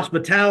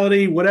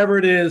 hospitality, whatever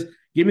it is.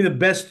 Give me the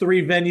best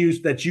 3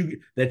 venues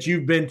that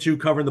you've been to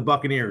covering the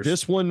Buccaneers.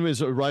 This one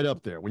is right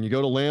up there. When you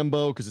go to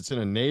Lambeau, because it's in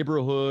a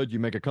neighborhood, you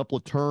make a couple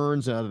of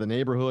turns out of the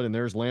neighborhood, and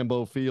there's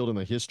Lambeau Field and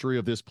the history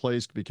of this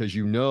place, because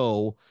you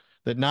know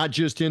that not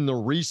just in the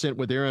recent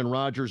with Aaron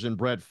Rodgers and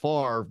Brett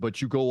Favre,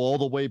 but you go all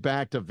the way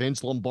back to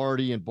Vince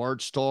Lombardi and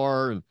Bart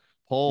Starr and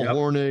Paul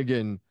Hornig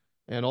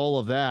and all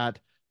of that,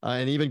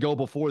 and even go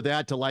before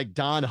that to like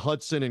Don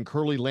Hudson and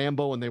Curly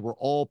Lambeau, and they were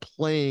all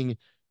playing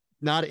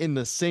not in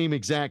the same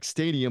exact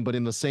stadium, but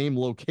in the same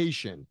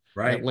location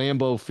at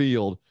Lambeau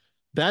Field.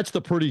 That's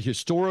the pretty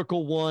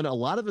historical one. A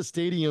lot of the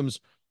stadiums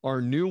are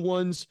new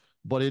ones,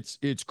 but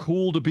it's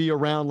cool to be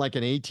around like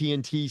an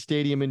AT&T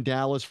stadium in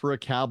Dallas for a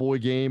Cowboy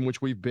game,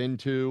 which we've been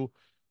to.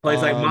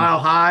 Place like Mile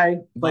High.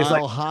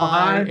 Mile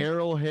High,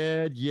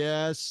 Arrowhead,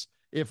 yes.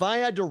 If I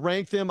had to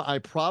rank them, I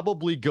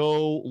probably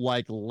go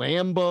like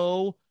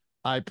Lambeau.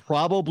 I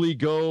probably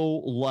go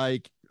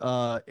like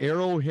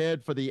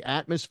Arrowhead for the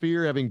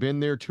atmosphere, having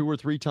been there 2 or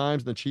 3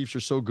 times. The Chiefs are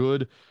so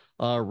good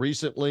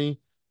recently.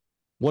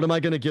 What am I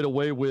going to get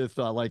away with?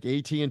 Like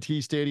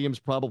AT&T Stadium's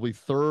probably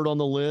 3rd on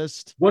the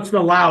list. What's the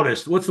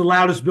loudest? What's the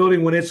loudest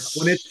building when it's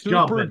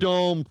jumping?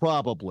 Superdome,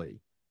 probably.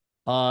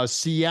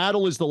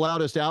 Seattle is the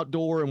loudest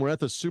outdoor, and we're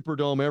at the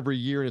Superdome every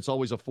year, and it's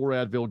always a 4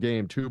 Advil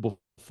game, 2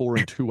 before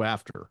and 2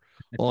 after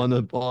on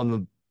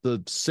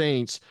the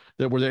Saints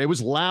that were there. It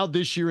was loud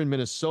this year in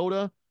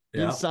Minnesota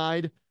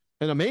inside.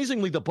 And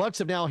amazingly, the Bucs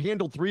have now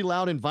handled 3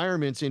 loud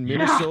environments in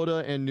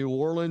Minnesota and New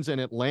Orleans and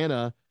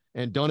Atlanta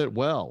and done it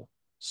well.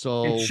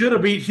 So It should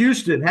have beat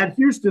Houston. Had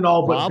Houston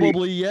all but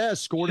probably, beat. yes,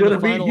 scored Should in the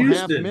have beat final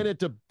half Houston. minute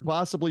to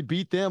possibly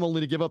beat them,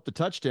 only to give up the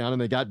touchdown,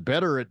 and they got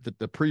better at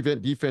the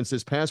prevent defense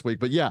this past week.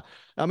 But yeah,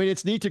 I mean,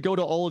 it's neat to go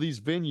to all of these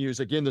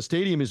venues. Again, the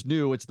stadium is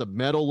new. It's the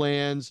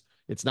Meadowlands.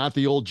 It's not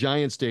the old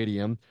Giant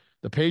Stadium.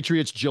 The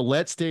Patriots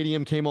Gillette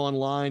Stadium came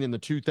online in the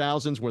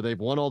 2000s where they've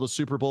won all the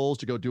Super Bowls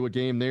to go do a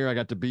game there. I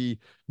got to be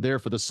there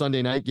for the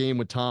Sunday night game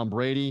with Tom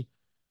Brady.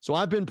 So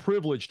I've been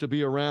privileged to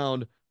be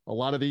around a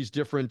lot of these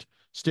different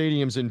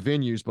stadiums and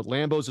venues, but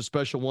Lambeau's a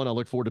special one. I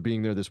look forward to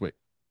being there this week.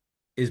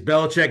 Is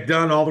Belichick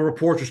done? All the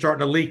reports are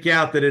starting to leak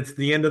out that it's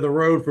the end of the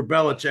road for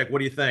Belichick. What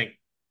do you think?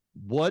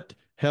 What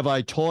have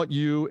I taught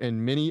you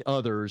and many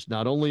others,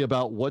 not only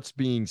about what's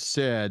being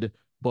said,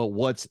 but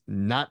what's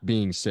not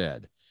being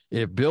said?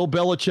 If Bill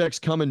Belichick's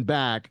coming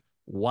back,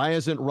 why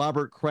hasn't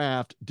Robert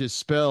Kraft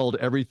dispelled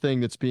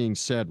everything that's being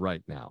said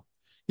right now?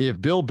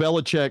 If Bill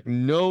Belichick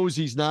knows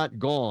he's not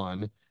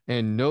gone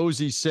and knows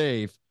he's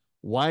safe,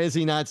 why is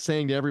he not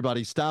saying to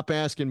everybody, stop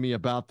asking me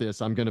about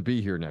this? I'm going to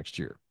be here next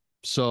year.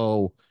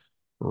 So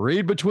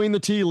read between the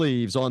tea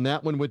leaves on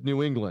that one with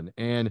New England.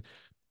 And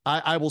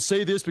I will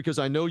say this because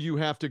I know you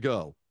have to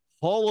go.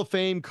 Hall of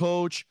Fame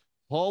coach,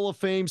 Hall of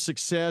Fame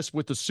success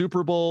with the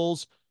Super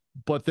Bowls,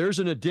 but there's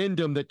an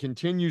addendum that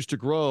continues to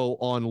grow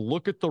on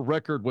look at the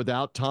record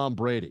without Tom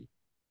Brady,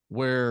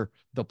 where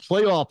the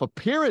playoff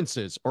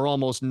appearances are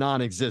almost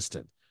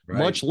non-existent,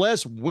 much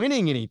less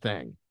winning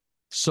anything.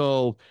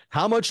 So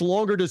how much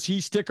longer does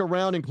he stick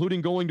around, including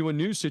going to a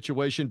new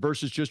situation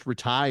versus just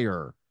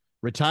retire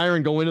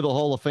and go into the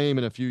Hall of Fame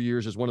in a few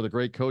years as one of the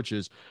great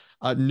coaches?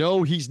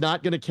 No, he's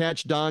not going to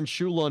catch Don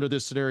Shula under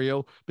this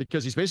scenario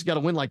because he's basically got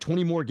to win like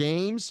 20 more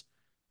games.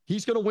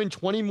 He's going to win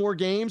 20 more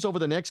games over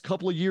the next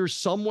couple of years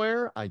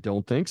somewhere. I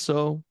don't think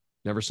so.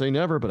 Never say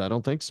never, but I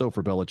don't think so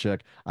for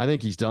Belichick. I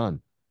think he's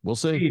done. We'll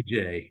see.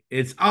 TJ,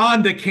 it's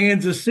on to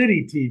Kansas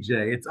City,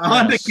 TJ. It's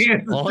on to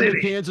Kansas on City.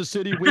 To Kansas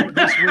City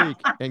this week.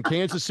 And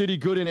Kansas City,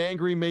 good and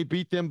angry, may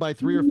beat them by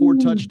 3 or 4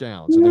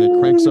 touchdowns. And then it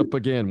cranks up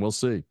again. We'll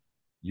see.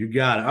 You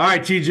got it. All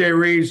right, TJ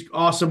Rives,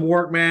 awesome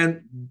work,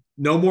 man.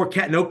 No more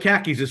no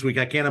khakis this week.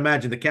 I can't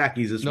imagine the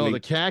khakis this week. No, the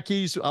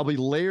khakis, I'll be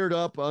layered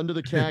up under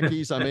the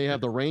khakis. I may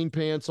have the rain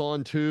pants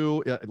on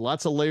too.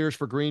 Lots of layers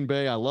for Green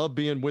Bay. I love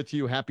being with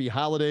you. Happy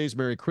holidays.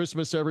 Merry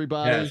Christmas,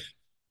 everybody.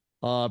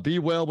 Yes. Be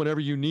well whenever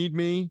you need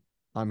me.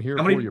 I'm here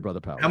for you, Brother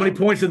Powers. How many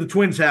points did the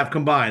Twins have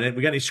combined?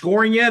 We got any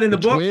scoring yet in the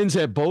book? The Twins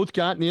have both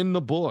gotten in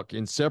the book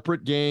in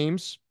separate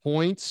games,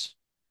 points,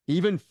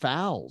 even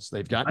fouls.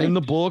 They've gotten in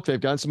the book. They've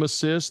gotten some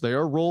assists. They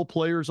are role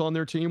players on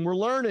their team. We're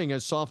learning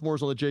as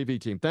sophomores on the JV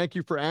team. Thank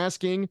you for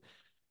asking.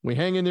 We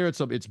hang in there.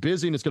 It's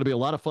busy, and it's going to be a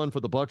lot of fun for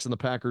the Bucs and the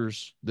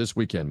Packers this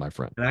weekend, my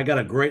friend. And I got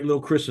a great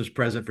little Christmas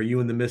present for you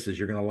and the missus.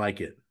 You're going to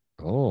like it.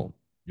 Oh.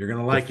 You're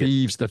going to like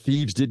it. The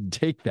thieves didn't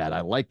take that.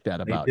 I like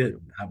that about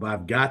you.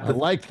 I've got I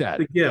like that.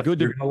 The gift. You're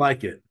going to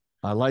like it.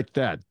 I like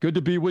that. Good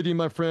to be with you,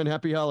 my friend.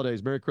 Happy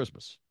holidays. Merry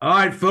Christmas. All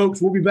right,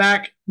 folks. We'll be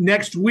back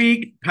next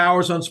week.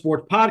 Powers on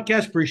Sports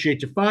Podcast.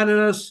 Appreciate you finding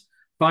us.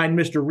 Find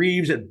Mr.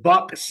 Rives at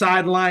Buck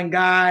Sideline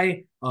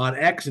Guy on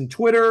X and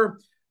Twitter.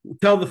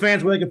 Tell the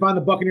fans where they can find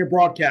the Buccaneer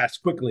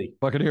broadcast quickly.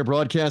 Buccaneer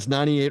broadcast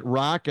 98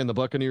 Rock and the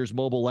Buccaneers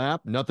mobile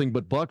app. Nothing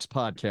But Bucs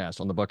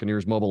podcast on the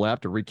Buccaneers mobile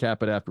app to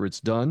recap it after it's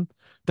done.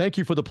 Thank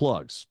you for the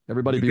plugs.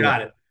 Everybody be well.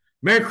 Got it.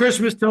 Merry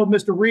Christmas. Tell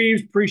Mr.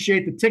 Rives.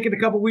 Appreciate the ticket a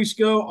couple weeks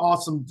ago.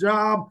 Awesome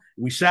job.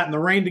 We sat in the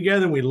rain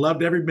together and we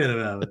loved every minute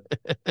of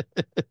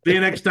it. See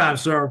you next time,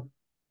 sir.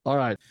 All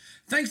right.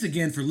 Thanks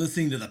again for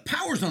listening to the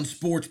Powers on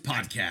Sports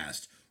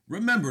podcast.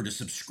 Remember to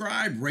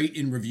subscribe, rate,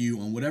 and review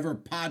on whatever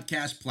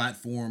podcast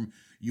platform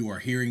you are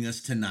hearing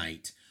us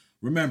tonight.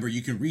 Remember,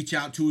 you can reach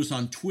out to us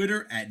on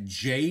Twitter at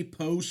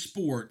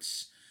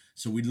JPoSports.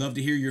 So we'd love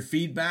to hear your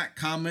feedback,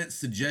 comments,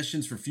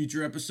 suggestions for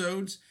future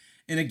episodes.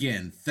 And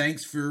again,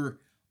 thanks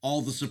for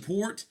all the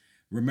support.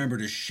 Remember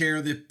to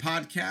share the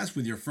podcast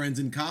with your friends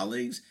and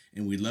colleagues.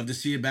 And we'd love to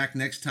see you back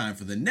next time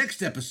for the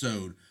next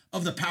episode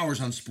of the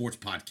Powers on Sports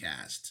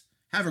podcast.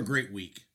 Have a great week.